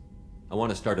here. I want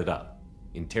to start it up.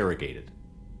 Interrogate it.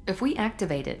 If we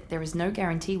activate it, there is no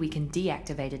guarantee we can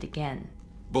deactivate it again.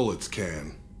 Bullets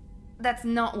can. That's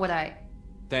not what I...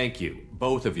 Thank you,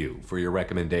 both of you, for your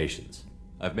recommendations.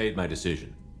 I've made my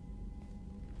decision.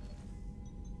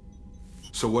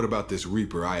 So what about this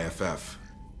Reaper IFF?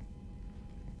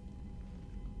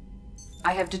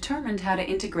 I have determined how to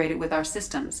integrate it with our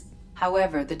systems.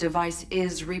 However, the device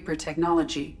is Reaper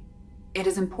technology. It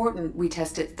is important we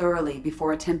test it thoroughly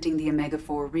before attempting the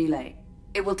Omega-4 relay.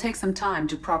 It will take some time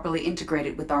to properly integrate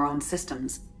it with our own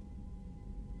systems.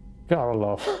 Gotta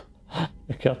love.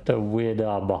 You got the weird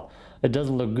armor. It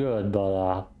doesn't look good,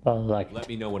 but I like it. Let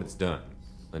me know when it's done.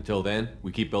 Until then,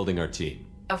 we keep building our team.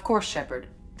 Of course, Shepard.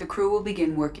 The crew will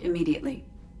begin work immediately.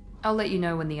 I'll let you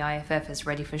know when the IFF is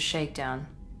ready for shakedown.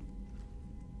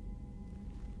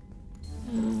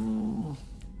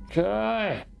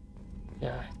 Okay.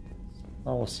 Yeah. I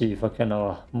will see if I can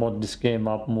mod this game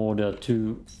up more. There are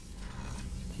two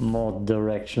mod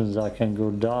directions I can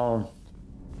go down.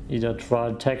 Either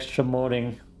try texture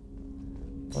modding,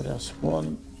 or there's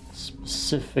one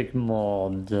specific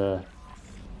mod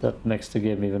that makes the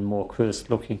game even more crisp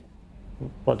looking.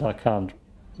 But I can't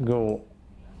go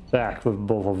back with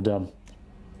both of them.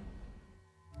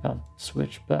 Can't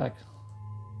switch back.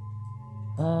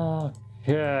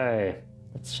 Okay.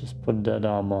 Let's just put that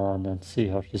armor on and see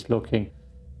how she's looking.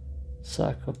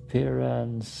 Psycho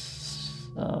appearance.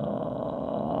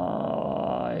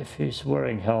 If he's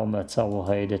wearing helmets, I will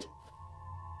hate it.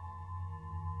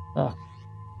 Let's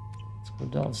go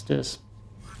downstairs.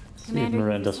 See if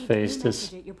Miranda's face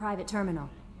is Your private terminal.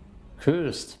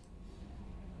 cursed.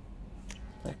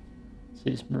 See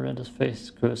if Miranda's face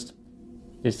is cursed.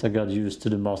 At least I got used to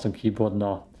the mouse and keyboard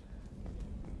now.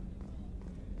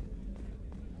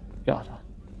 God.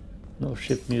 No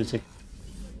ship music.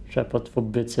 Shepard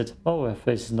forbids it. Oh, her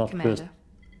face is not cursed.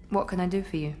 What can I do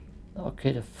for you?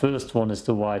 Okay, the first one is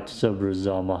the white Cerberus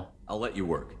armor. I'll let you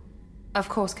work. Of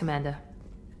course, Commander.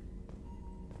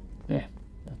 Yeah,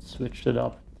 let's switch it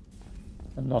up.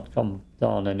 And not come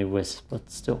down anyways, but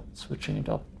still switching it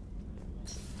up.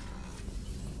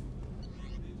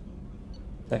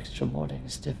 Texture modding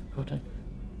is difficult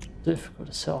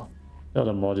as hell. The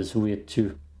other mod is weird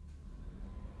too.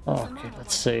 Okay,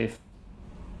 let's save.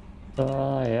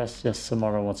 Yes,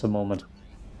 Samara wants a moment.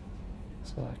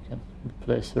 So I can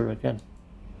replace her again.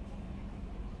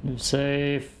 New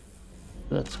save.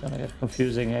 That's gonna get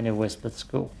confusing anyways, let's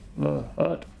go.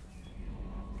 And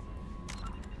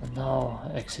now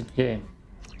exit game.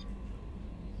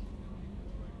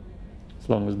 As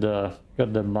long as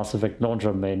got the Mass Effect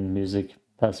launcher main music,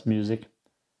 past music.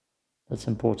 That's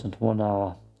important, 1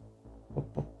 hour.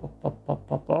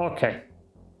 Okay.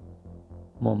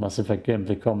 More Mass Effect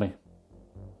gameplay coming.